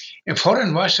 in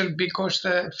foreign vessels because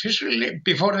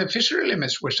before the fishery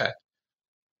limits were set.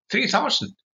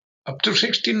 3,000 up to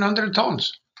 1,600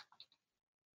 tons.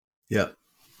 Yeah.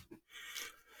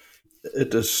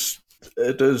 It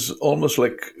is almost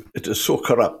like it is so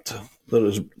corrupt. There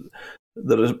is.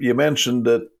 You mentioned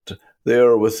it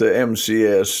there with the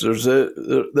MCS.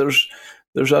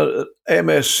 There's a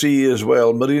MSC as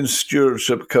well, Marine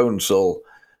Stewardship Council,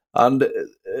 and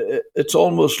it's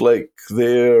almost like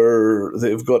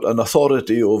they've got an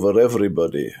authority over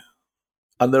everybody.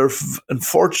 And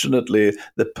unfortunately,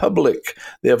 the public,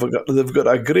 they've got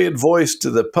a great voice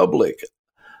to the public.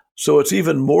 So it's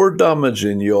even more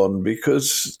damaging, Jón,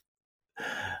 because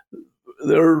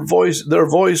their voice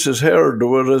is heard,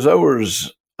 whereas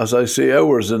ours, as I say,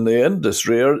 ours in the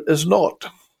industry is not.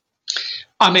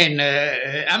 I mean,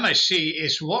 MSC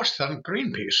is worse than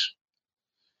Greenpeace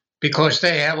because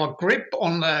they have a grip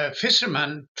on the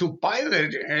fishermen to buy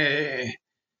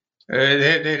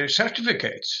their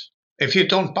certificates. If you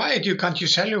don't buy it, you can't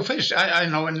sell your fish. I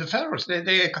know in the Faroes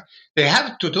they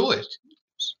have to do it.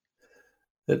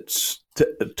 It's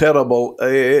terrible.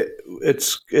 I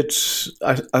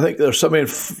think there's something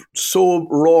so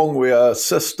wrong with a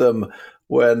system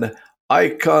when I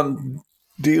can't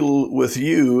deal with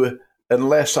you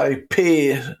unless I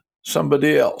pay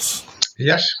somebody else.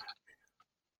 Yes,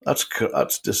 that's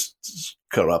just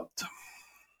corrupt.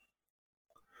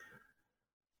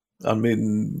 I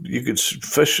mean, you could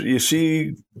fish. You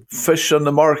see fish on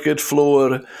the market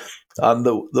floor, and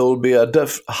there will be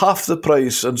half the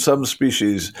price on some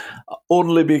species,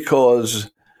 only because,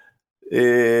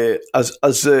 as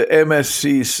the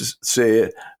MSC say,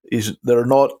 they're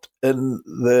not in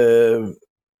the.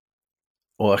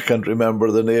 Oh, I can't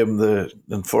remember the name.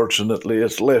 Unfortunately,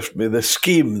 it's left me. The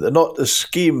scheme. Not the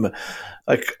scheme.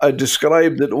 I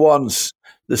described it once.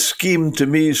 The scheme to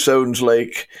me sounds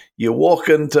like you walk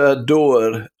into a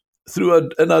door,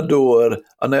 in a door,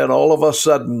 and then all of a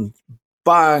sudden,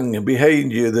 bang,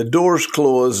 behind you, the door's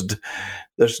closed.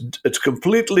 It's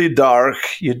completely dark.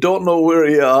 You don't know where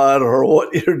you are or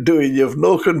what you're doing. You have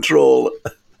no control.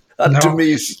 That to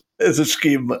me is a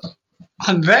scheme.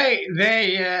 And they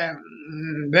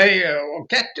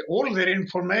get all their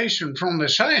information from the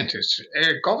scientists,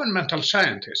 governmental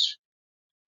scientists.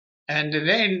 And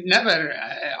they never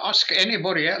ask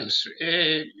anybody else.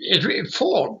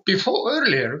 Before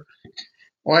earlier,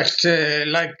 was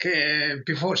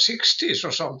before 60s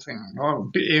or something, or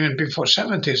even before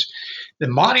 70s, the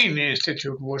Marine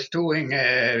Institute was doing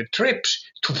trips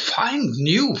to find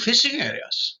new fishing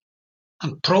areas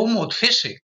and promote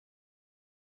fishing.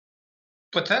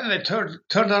 But then they turned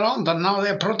around and now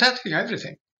they're protecting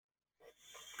everything.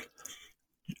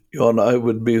 Jón, I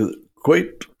would be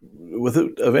quite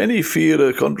without of any fear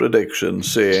of contradiction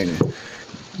saying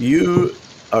you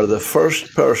are the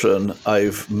first person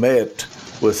I've met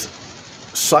with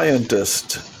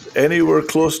scientist anywhere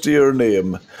close to your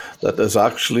name that has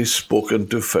actually spoken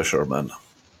to fishermen.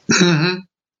 Mm-hmm.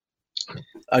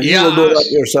 And you will know that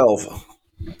yourself.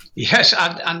 Yes,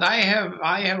 and I have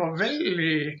a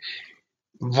very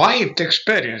wide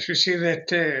experience. You see that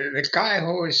the guy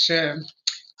who is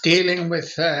dealing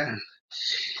with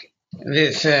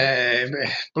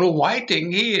blue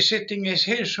whiting, he is sitting in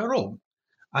his room.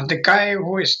 And the guy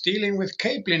who is dealing with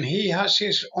cabling, he has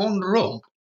his own room.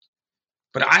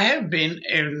 But I have been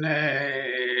in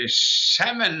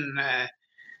 7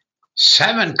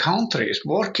 7 countries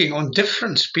working on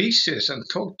different species and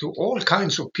talked to all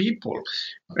kinds of people,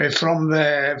 from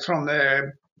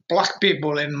the black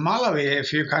people in Malawi,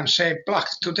 if you can say black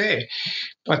today,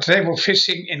 but they were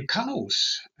fishing in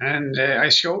canoes, and I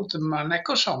showed them an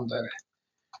echo sounder,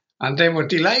 and they were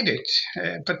delighted.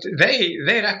 But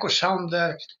their echo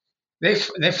sounder, they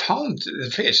found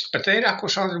the fish, but their echo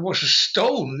sounder was a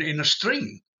stone in a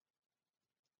string,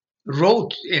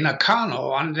 rode in a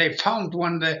canoe, and they found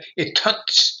when it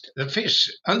touched the fish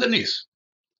underneath.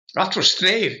 That was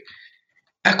their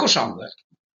echo sounder.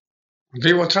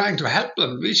 We were trying to help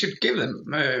them. We should give them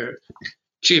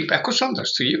cheap echo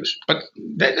sounders to use, but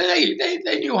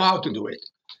they knew how to do it.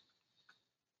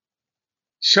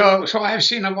 So I have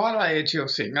seen a variety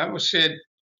of things. I was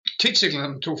teaching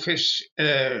them to fish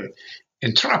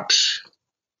in traps.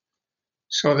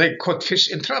 So they caught fish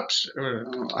in traps,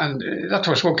 and that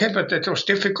was okay, but it was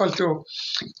difficult to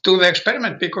do the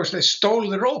experiment because they stole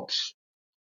the ropes.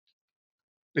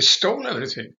 They stole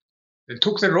everything. They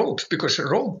took the ropes because the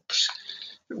ropes,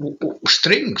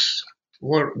 strings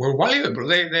were valuable.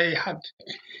 They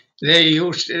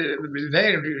used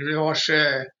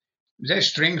their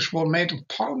strings were made of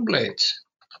palm blades.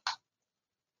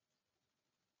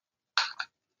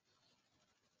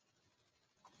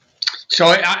 So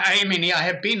I mean, I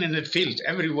have been in the field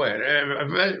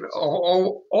everywhere,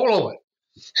 all over.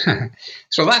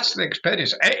 So that's the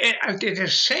experience. It's the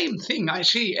same thing I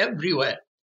see everywhere.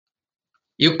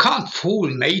 You can't fool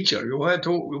nature. You have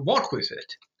to work with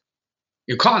it.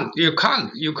 You can't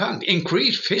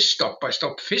increase fish stock by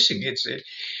stop fishing.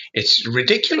 It's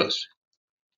ridiculous.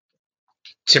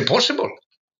 It's impossible.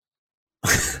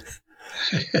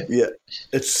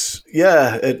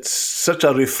 It's such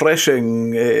a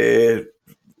refreshing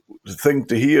thing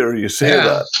to hear you say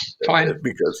that. Fine.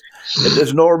 Because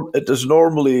it is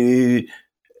normally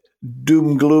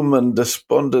doom, gloom, and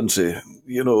despondency,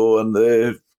 and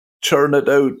they churn it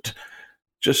out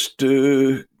just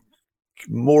to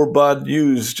more bad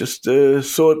news, just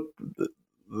so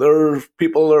their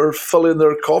people are filling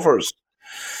their coffers.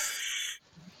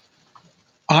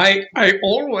 I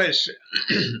always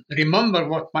remember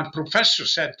what my professor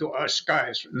said to us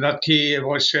guys, that he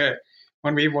was,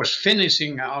 when we was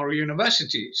finishing our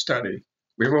university study,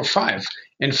 we were 5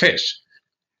 in fish,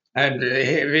 and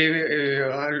we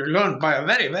learned by a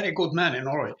very, very good man in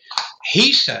Norway.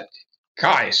 He said,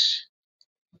 guys,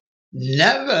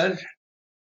 never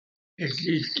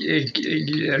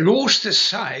lose the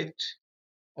sight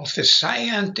of the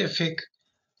scientific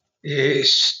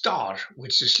star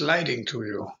which is lighting to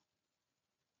you.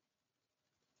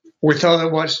 With other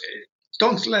words,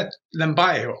 don't let them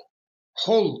buy you.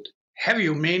 Have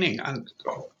your meaning and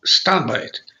stand by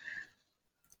it.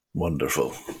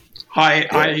 Wonderful. I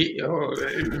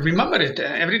remember it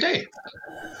every day.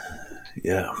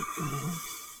 Yeah.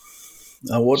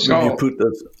 Now, what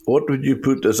would you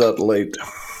put as that light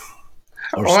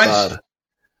or star?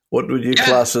 What would you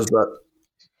class as that?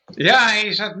 Yeah,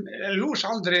 he said, lose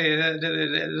aldrei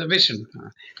the vision.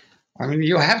 I mean,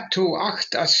 you have to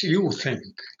act as you think.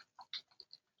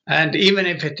 And even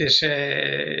if it is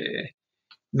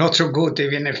not so good,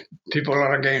 even if people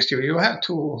are against you, you have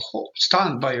to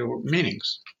stand by your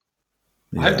meanings.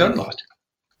 Yeah. I've done that.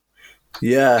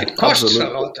 Yeah, it costs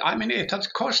absolutely. a lot. I mean, it has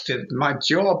costed my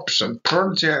jobs and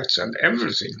projects and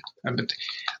everything. But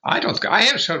I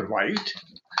have survived.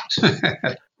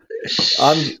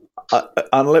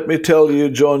 And let me tell you,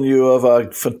 John, you have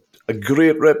a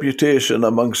great reputation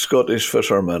among Scottish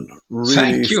fishermen. Really,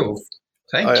 thank you.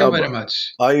 Thank you very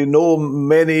much. I know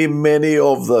many, many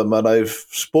of them, and I've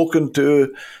spoken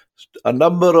to a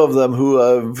number of them who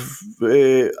have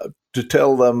to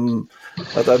tell them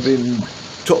that I've been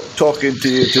talking to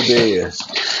you today,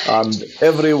 and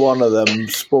every one of them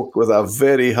spoke with a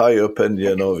very high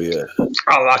opinion of you.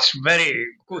 Oh, that's very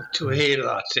good to hear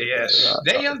that, yes.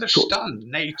 They understand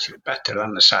nature better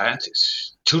than the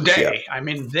scientists today. Yeah. I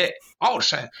mean, our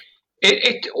science.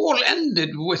 It all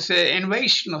ended with the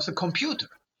invasion of the computer.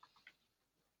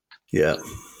 Yeah.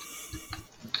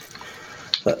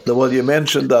 Well, you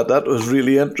mentioned that. That was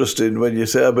really interesting when you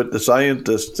say about the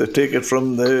scientists. They take it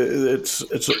from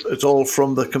it's all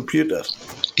from the computer.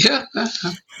 Yeah.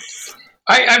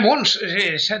 I once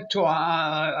said to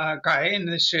a guy in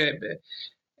this,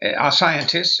 a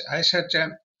scientist, I said,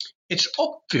 it's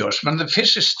obvious when the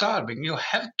fish is starving, you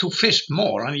have to fish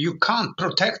more, and you can't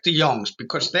protect the youngs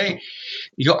because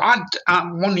you add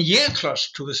 1 year class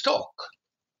to the stock.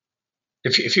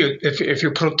 If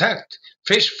you protect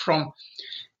fish from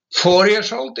 4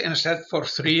 years old instead for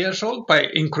 3 years old by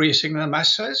increasing the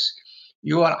mass size,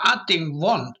 you are adding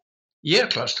 1 year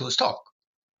class to the stock.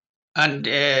 and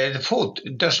the food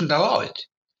doesn't allow it.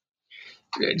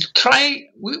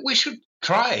 We should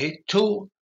try to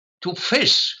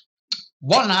fish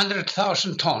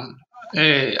 100,000 ton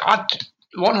at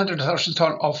 100,000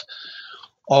 ton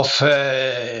of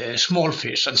small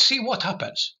fish and see what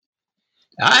happens.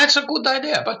 That's a good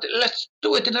idea, but let's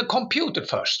do it in a computer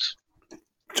first.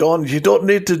 John, you don't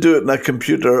need to do it in a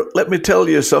computer. Let me tell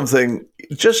you something.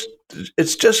 It's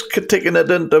just taking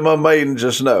it into my mind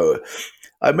just now.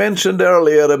 I mentioned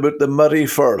earlier about the Murray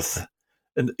Firth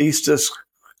in east of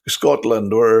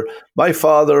Scotland, where my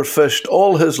father fished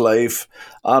all his life,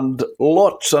 and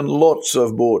lots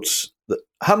of boats,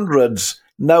 hundreds.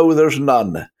 Now there's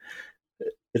none.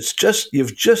 It's just,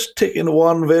 you've just taken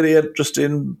one very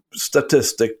interesting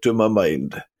statistic to my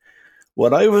mind.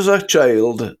 When I was a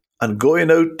child and going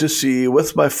out to sea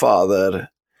with my father,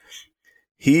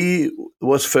 he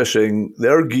was fishing,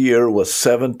 their gear was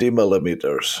 70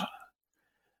 millimeters.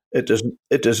 It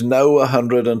is now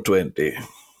 120.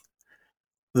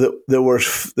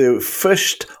 They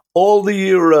fished all the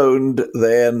year round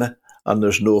then, and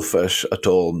there's no fish at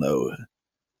all now.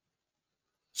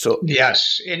 So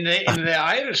yes, in the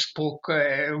Irish book,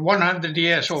 100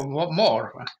 years or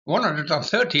more,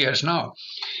 130 years now,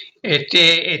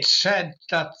 it said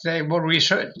that they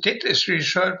did this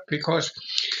research because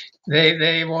they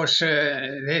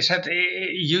said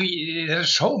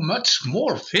there's so much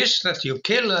small fish that you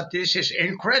kill that this is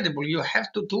incredible. You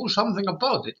have to do something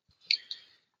about it.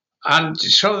 And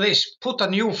so they put a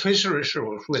new fisheries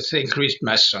rule with increased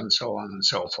mess and so on and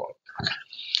so forth.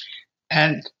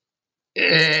 And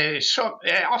after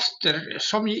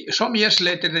some years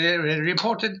later, they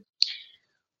reported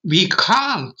we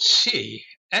can't see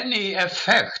any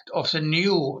effect of the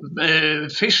new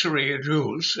fishery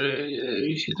rules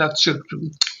that should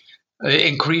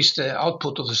increase the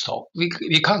output of the stock.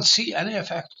 We can't see any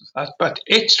effect of that, but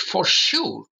it's for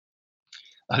sure.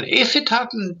 And if it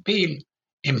hadn't been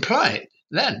implied,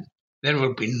 then there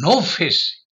will be no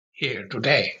fish here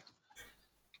today.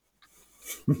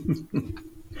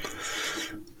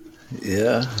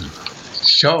 Yeah.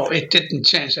 So it didn't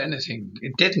change anything.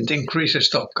 It didn't increase the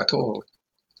stock at all.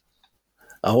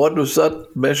 And what was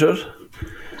that measure?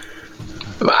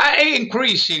 By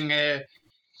increasing the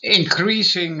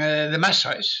mass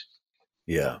size.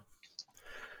 Yeah.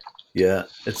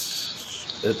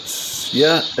 It's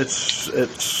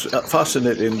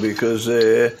fascinating because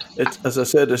as I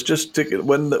said, it's just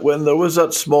when there was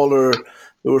that smaller,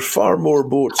 there was far more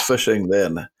boats fishing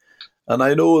then. And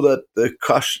I know that the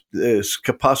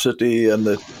capacity and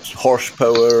the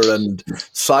horsepower and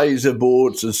size of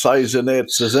boats and size of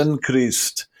nets has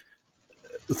increased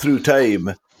through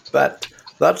time, but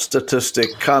that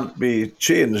statistic can't be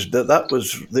changed.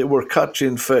 They were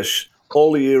catching fish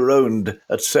all year round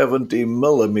at 70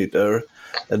 millimeter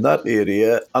in that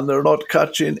area, and they're not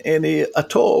catching any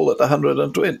at all at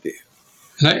 120.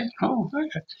 No.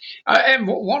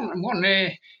 One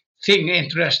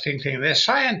interesting thing. The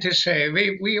scientists say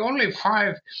we only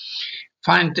find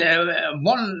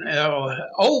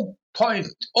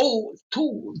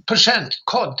 0.02%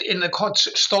 cod in the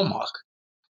cod's stomach,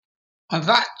 and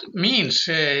that means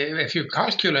if you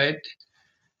calculate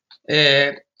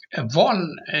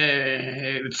one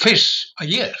fish a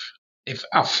year, if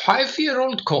a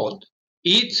 5-year-old cod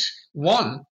eats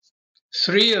one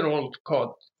 3-year-old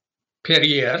cod per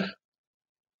year,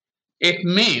 it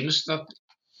means that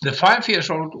the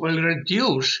 5-year-old will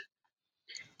reduce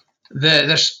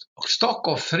the stock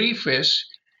of 3 fish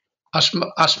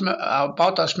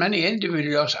about as many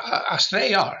individuals as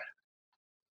they are.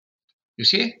 You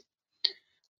see?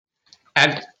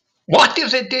 And what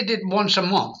if they did it once a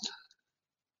month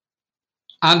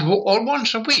or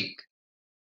once a week?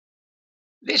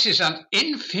 This is an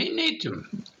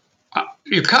infinitum.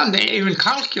 You can't even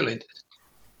calculate it.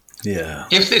 Yeah.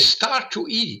 If they start to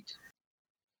eat,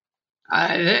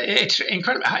 it's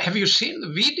incredible. Have you seen the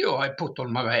video I put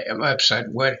on my website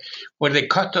where they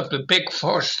cut up the big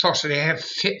force toss? They have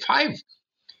five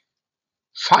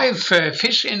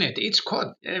fish in it, each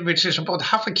cod, which is about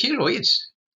half a kilo each.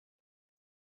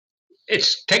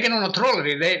 It's taken on a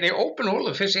trolley. They open all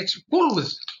the fish. It's full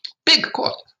with big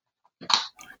cod.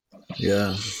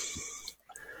 Yeah.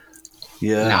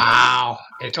 Now,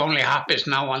 it only happens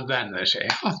now and then, they say.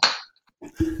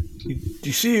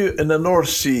 You see, in the North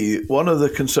Sea, one of the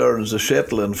concerns the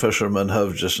Shetland fishermen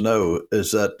have just now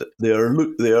is that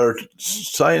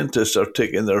scientists are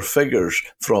taking their figures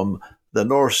from the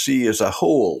North Sea as a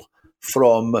whole,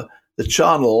 from the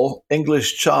Channel,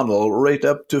 English Channel, right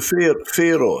up to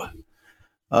Faroe.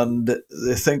 And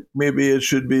they think maybe it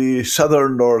should be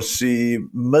Southern North Sea,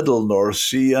 Middle North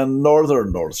Sea, and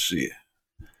Northern North Sea.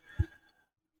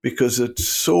 because it's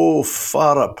so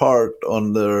far apart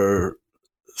on their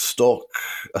stock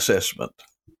assessment.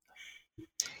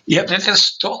 Yeah, that the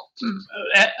stock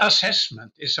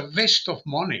assessment is a waste of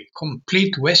money,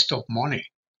 complete waste of money.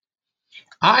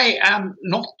 I am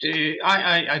not.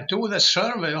 I do the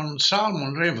survey on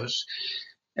salmon rivers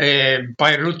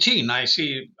by routine. I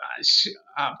see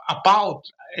about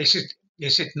is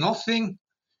it nothing,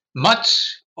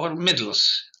 much, or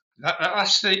middles.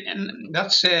 That's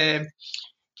the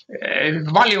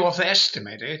value of the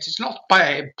estimate. It is not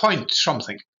by point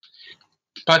something.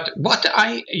 But what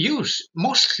I use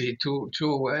mostly to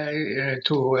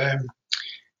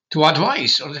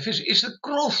advise on the fish is the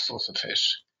growth of the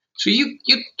fish. So you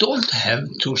don't have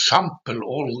to sample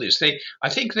all this. I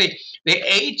think they're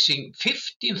aging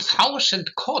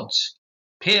 15,000 cods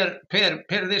per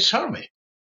this survey.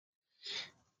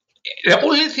 The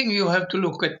only thing you have to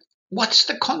look at, what's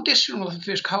the condition of the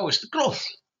fish? How is the growth?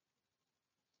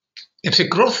 If the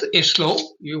growth is slow,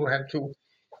 you have to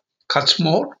catch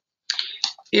more.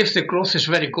 If the growth is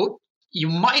very good, you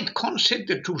might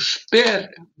consider to spare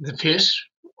the fish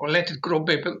or let it grow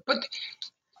bigger, but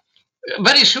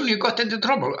very soon you got into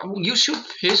trouble. You should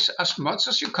fish as much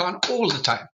as you can all the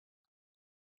time.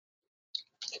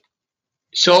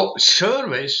 So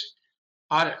surveys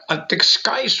are a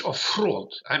disguise of fraud.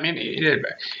 I mean,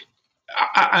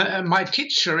 my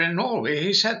teacher in Norway,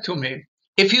 he said to me,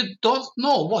 if you don't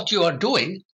know what you are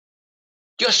doing,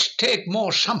 just take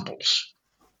more samples.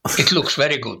 It looks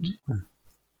very good.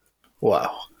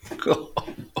 Wow.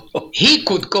 He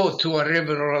could go to a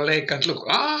river or a lake and look,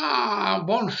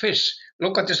 one fish,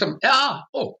 look at this,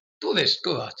 do this,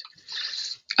 do that.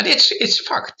 And it's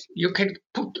fact. You can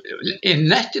put a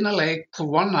net in a lake for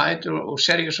one night or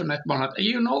serious or net one night.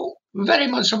 You know very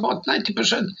much about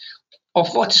 90%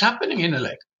 of what's happening in a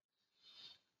lake.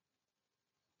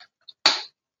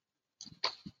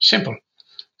 Simple.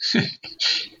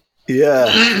 Yeah.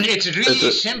 It's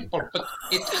really simple, but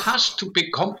it has to be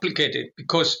complicated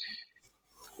because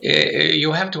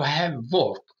you have to have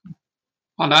work.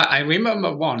 And I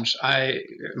remember once,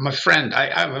 my friend, I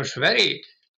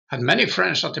had many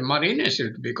friends at the Marine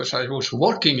Institute because I was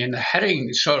working in the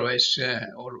herring surveys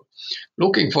or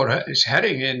looking for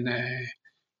herring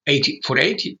for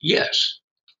 80 years.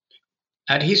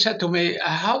 And he said to me,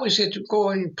 "How is it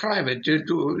going private?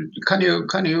 Can you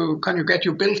get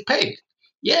your bills paid?"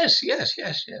 Yes.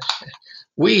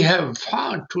 We have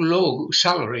far too low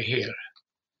salary here.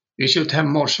 We should have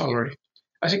more salary.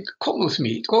 I said, come with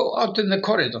me. Go out in the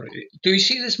corridor. Do you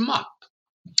see this map?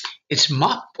 It's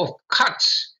map of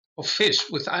catch of fish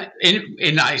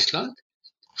in Iceland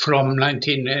from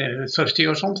 1930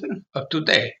 or something up to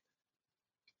today.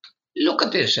 Look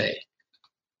at this.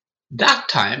 That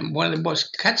time, when it was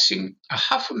catching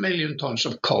 500,000 tons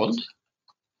of cod,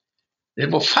 there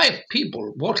were 5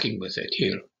 people working with it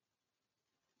here.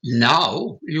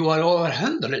 Now you are over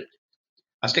 100,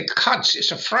 and the catch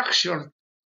is a fraction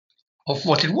of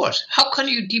what it was. How can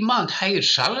you demand higher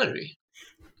salary?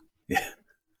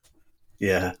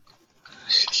 Yeah.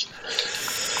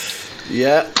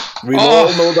 We all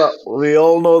know that. We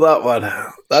all know that one.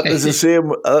 That is the same.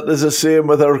 That is the same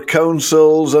with our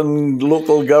councils and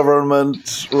local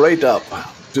government, right up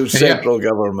to central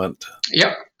government.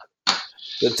 Yeah.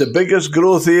 It's the biggest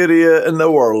growth area in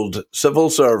the world, civil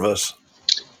service.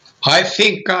 I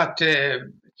think that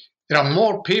there are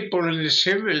more people in the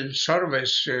civil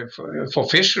service for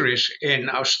fisheries in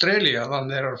Australia than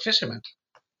there are fishermen.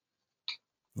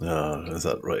 Is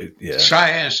that right? Yeah.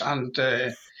 Science and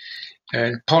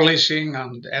policing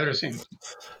and everything.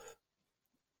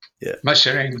 Yeah.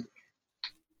 Measuring.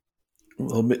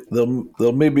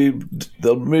 They'll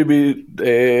maybe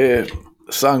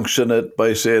sanction it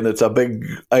by saying it's a big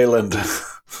island.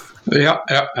 Yeah.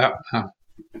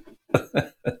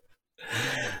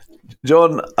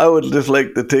 John, I would just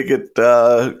like to take it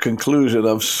conclusion.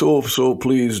 I'm so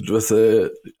pleased with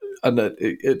it, and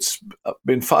it's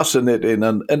been fascinating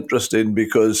and interesting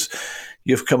because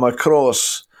you've come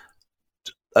across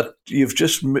that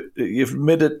you've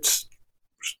made it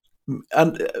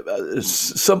and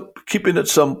keeping it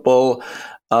simple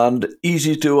and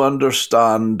easy to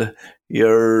understand.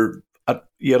 You're at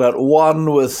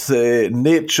one with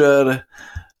nature,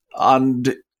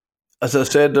 and as I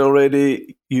said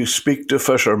already, you speak to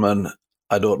fishermen.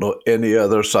 I don't know any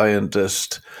other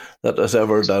scientist that has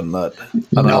ever done that,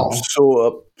 and no. I'm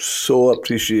so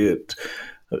appreciate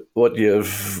what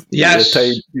you've. Yes,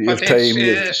 your but time.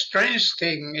 The strange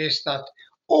thing is that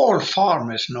all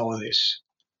farmers know this.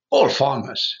 All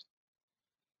farmers.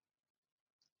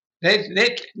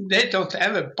 They don't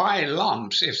ever buy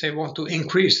lambs if they want to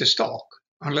increase the stock.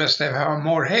 unless they have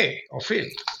more hay or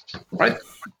field, right?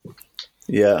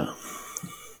 Yeah.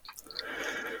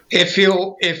 If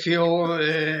you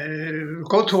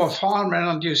go to a farmer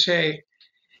and you say,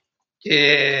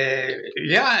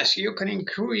 yes, you can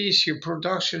increase your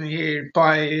production here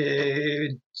by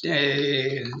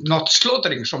not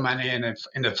slaughtering so many in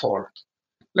the fall.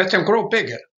 Let them grow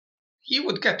bigger. You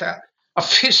would get a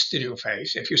fist in your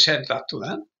face if you said that to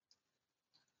them.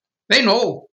 They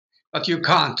know that you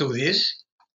can't do this.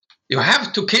 You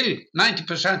have to kill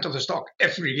 90% of the stock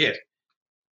every year.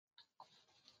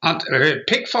 And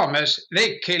pig farmers,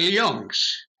 they kill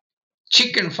youngs.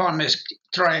 Chicken farmers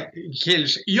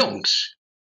kills youngs.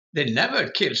 They never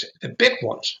kills the big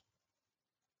ones.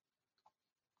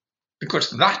 Because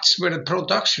that's where the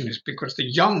production is, because the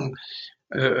young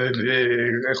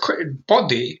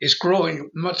body is growing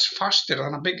much faster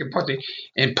than a bigger body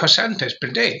in percentage per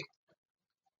day.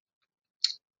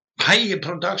 Higher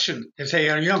production if they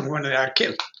are young when they are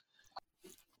killed.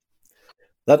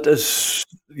 That is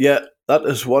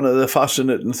one of the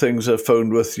fascinating things I've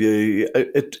found with you.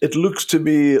 It looks to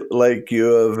me like you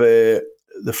have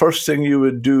the first thing you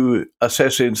would do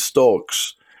assessing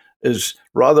stocks is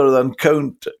rather than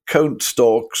count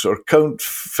stocks or count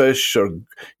fish, or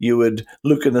you would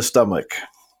look in the stomach.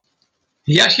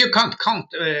 Yes, you can't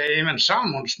count even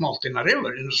salmon smolt in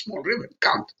a small river.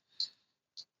 Can't.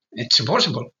 It's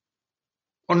impossible.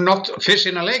 Or not fish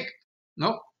in a lake.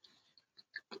 No.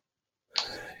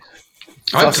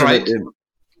 I've tried.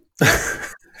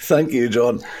 Thank you,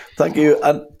 John. Thank you.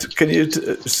 And can you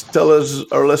tell us,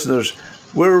 our listeners,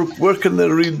 where can they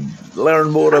learn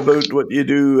more about what you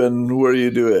do and where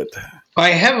you do it? I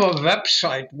have a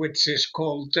website which is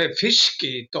called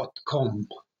fisky.com.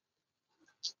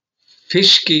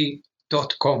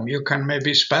 Fisky.com. You can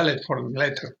maybe spell it for them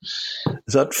later.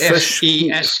 Is that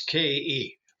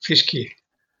Feske? Fisky.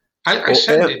 I'll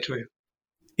send it to you.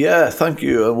 Yeah, thank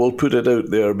you. And we'll put it out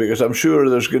there because I'm sure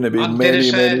there's going to be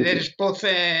many. There is both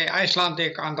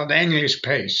Icelandic and an English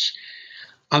page.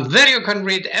 And there you can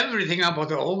read everything about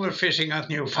the overfishing at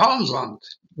Newfoundland,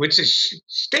 which is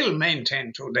still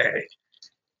maintained today.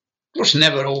 It was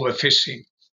never overfishing.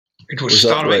 It was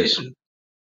starvation.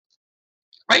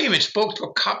 Right? I even spoke to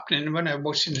a captain when I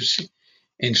was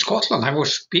in Scotland. I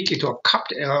was speaking to a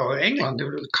captain, England,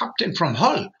 a captain from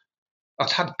Hull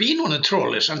that had been on the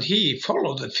trawlers, and he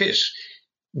followed the fish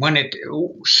when it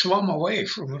swam away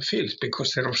from the field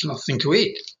because there was nothing to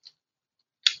eat.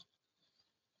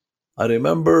 I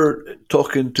remember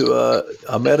talking to an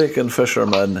American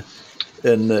fisherman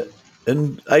in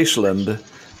Iceland.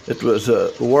 It was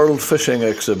a world fishing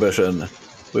exhibition.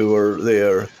 We were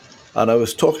there, and I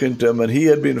was talking to him, and he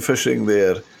had been fishing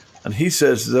there, and he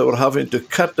says they were having to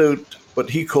cut out what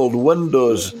he called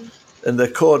windows in the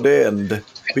cod end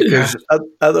because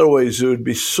otherwise there would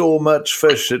be so much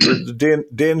fish it would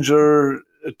danger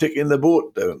taking the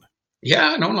boat down.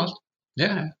 Yeah, no.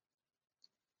 Yeah.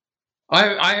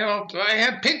 I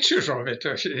have pictures of it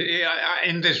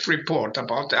in this report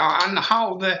about and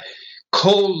how the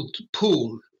cold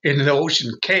pool in the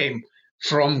ocean came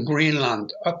from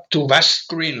Greenland up to West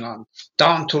Greenland,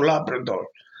 down to Labrador,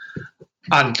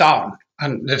 and down.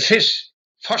 And the fish,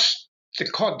 first the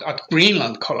cod at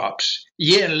Greenland collapsed, a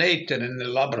year later in the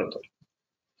Labrador.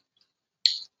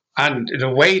 And the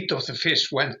weight of the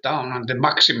fish went down, and the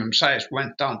maximum size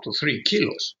went down to 3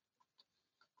 kilos.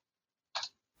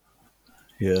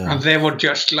 Yeah. And they were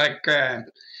just like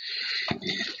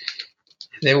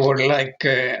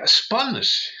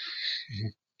sponges,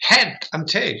 head and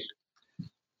tail.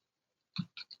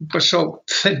 It was so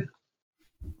thin.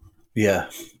 Yeah.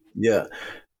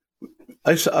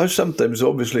 I sometimes,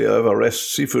 obviously, I have a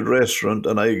seafood restaurant,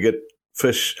 and I get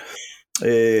fish.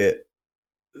 I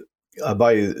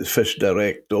buy fish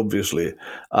direct, obviously,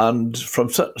 and from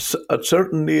at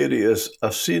certain areas,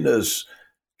 I've seen us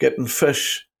getting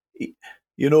fish.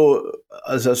 You know,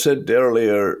 as I said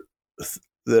earlier,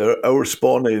 our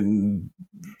spawning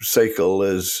cycle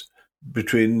is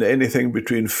anything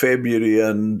between February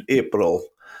and April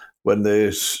when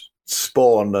they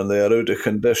spawn and they are out of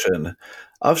condition.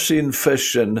 I've seen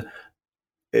fish in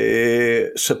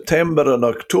September and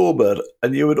October,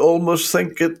 and you would almost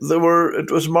think it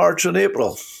was March and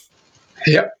April.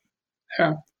 Yeah.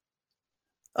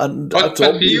 And but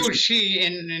you see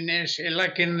in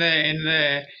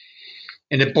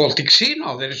the Baltic Sea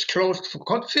now, there is closed for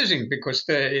cod fishing because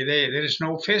there is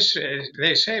no fish,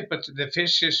 they say, but the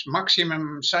fish is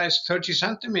maximum size 30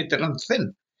 centimeter and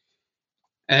thin.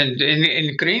 And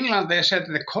in Greenland, they said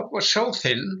the cod was so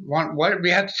thin, where we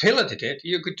had filleted it,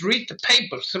 you could read the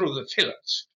paper through the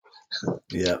fillets.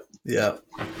 Yeah, yeah.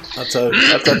 That's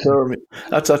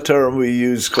a term we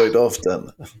use quite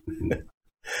often.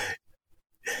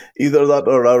 Either that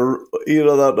or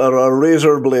a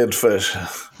razor blade fish,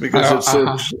 because it's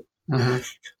Uh-huh. Mm-hmm.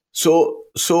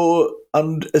 so.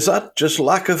 And is that just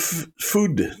lack of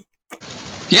food?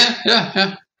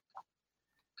 Yeah.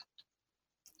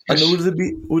 And Yes.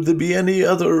 would there be any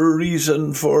other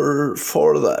reason for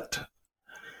that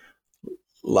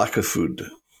lack of food?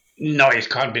 No, it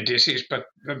can't be disease, but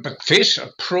fish are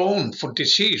prone for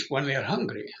disease when they are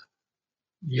hungry.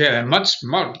 Yeah, much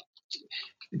more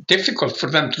difficult for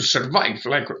them to survive.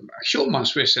 Like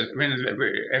humans,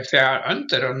 if they are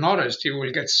under or nourished, you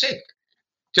will get sick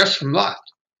just from that.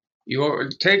 You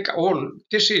take all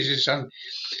diseases and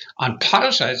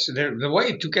parasites. The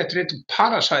way to get rid of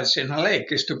parasites in a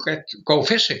lake is to go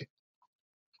fishing,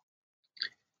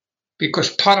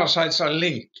 because parasites are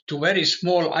linked to very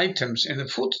small items in the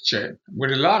food chain where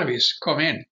the larvae come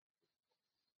in.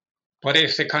 But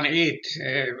if they can eat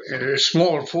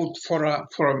small food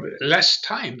for less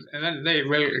time, then they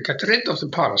will get rid of the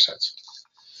parasites.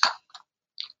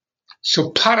 So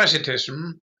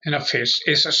parasitism in a fish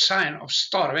is a sign of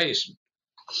starvation.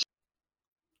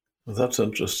 Well, that's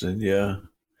interesting. Yeah.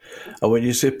 And when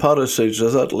you say parasites,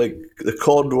 is that like the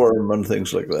codworm and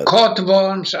things like that?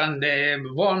 Cutworms and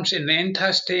worms in the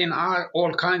intestine are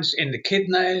all kinds, in the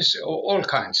kidneys, all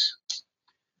kinds.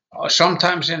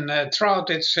 Sometimes in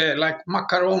trout, it's like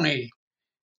macaroni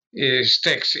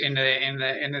sticks in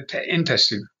the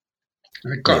intestine,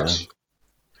 the Yeah. guts. So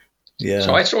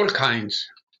Yeah. it's all kinds.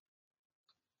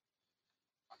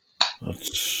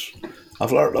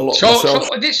 I've learned a lot So myself.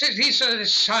 these are the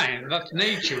signs that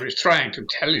nature is trying to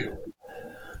tell you.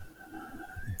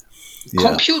 Yeah.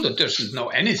 Computer doesn't know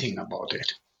anything about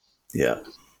it. Yeah.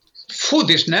 Food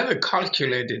is never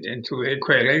calculated into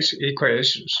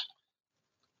equations.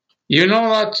 You know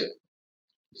that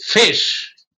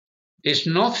fish is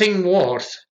nothing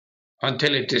worth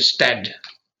until it is dead.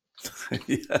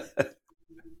 Yeah.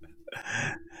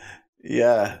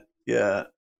 Yeah. Yeah.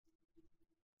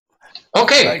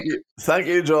 Okay. Thank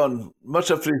you, John. Much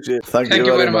appreciated. Thank Thank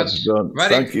you you very very much, much. John.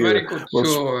 Thank you. Very good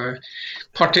to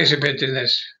participate in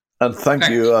this. And thank Thanks.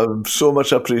 you. I'm so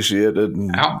much appreciated.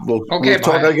 And Okay, we'll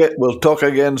talk bye. again. We'll talk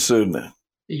again soon.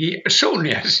 Yeah, soon,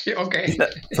 yes. Okay. Yeah,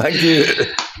 thank you.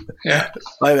 Yeah.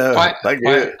 Bye now. Bye. Thank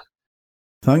Bye. you.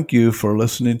 Thank you for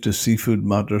listening to Seafood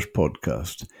Matters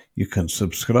podcast. You can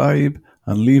subscribe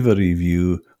and leave a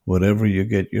review wherever you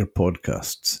get your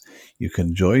podcasts. You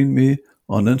can join me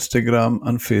on Instagram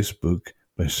and Facebook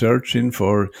by searching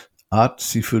for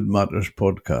 @Seafood Matters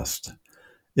podcast.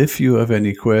 If you have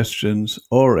any questions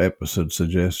or episode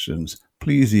suggestions,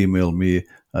 please email me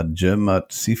at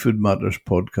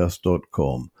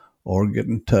jim@seafoodmatterspodcast.com or get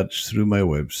in touch through my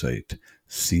website,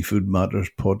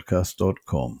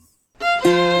 seafoodmatterspodcast.com.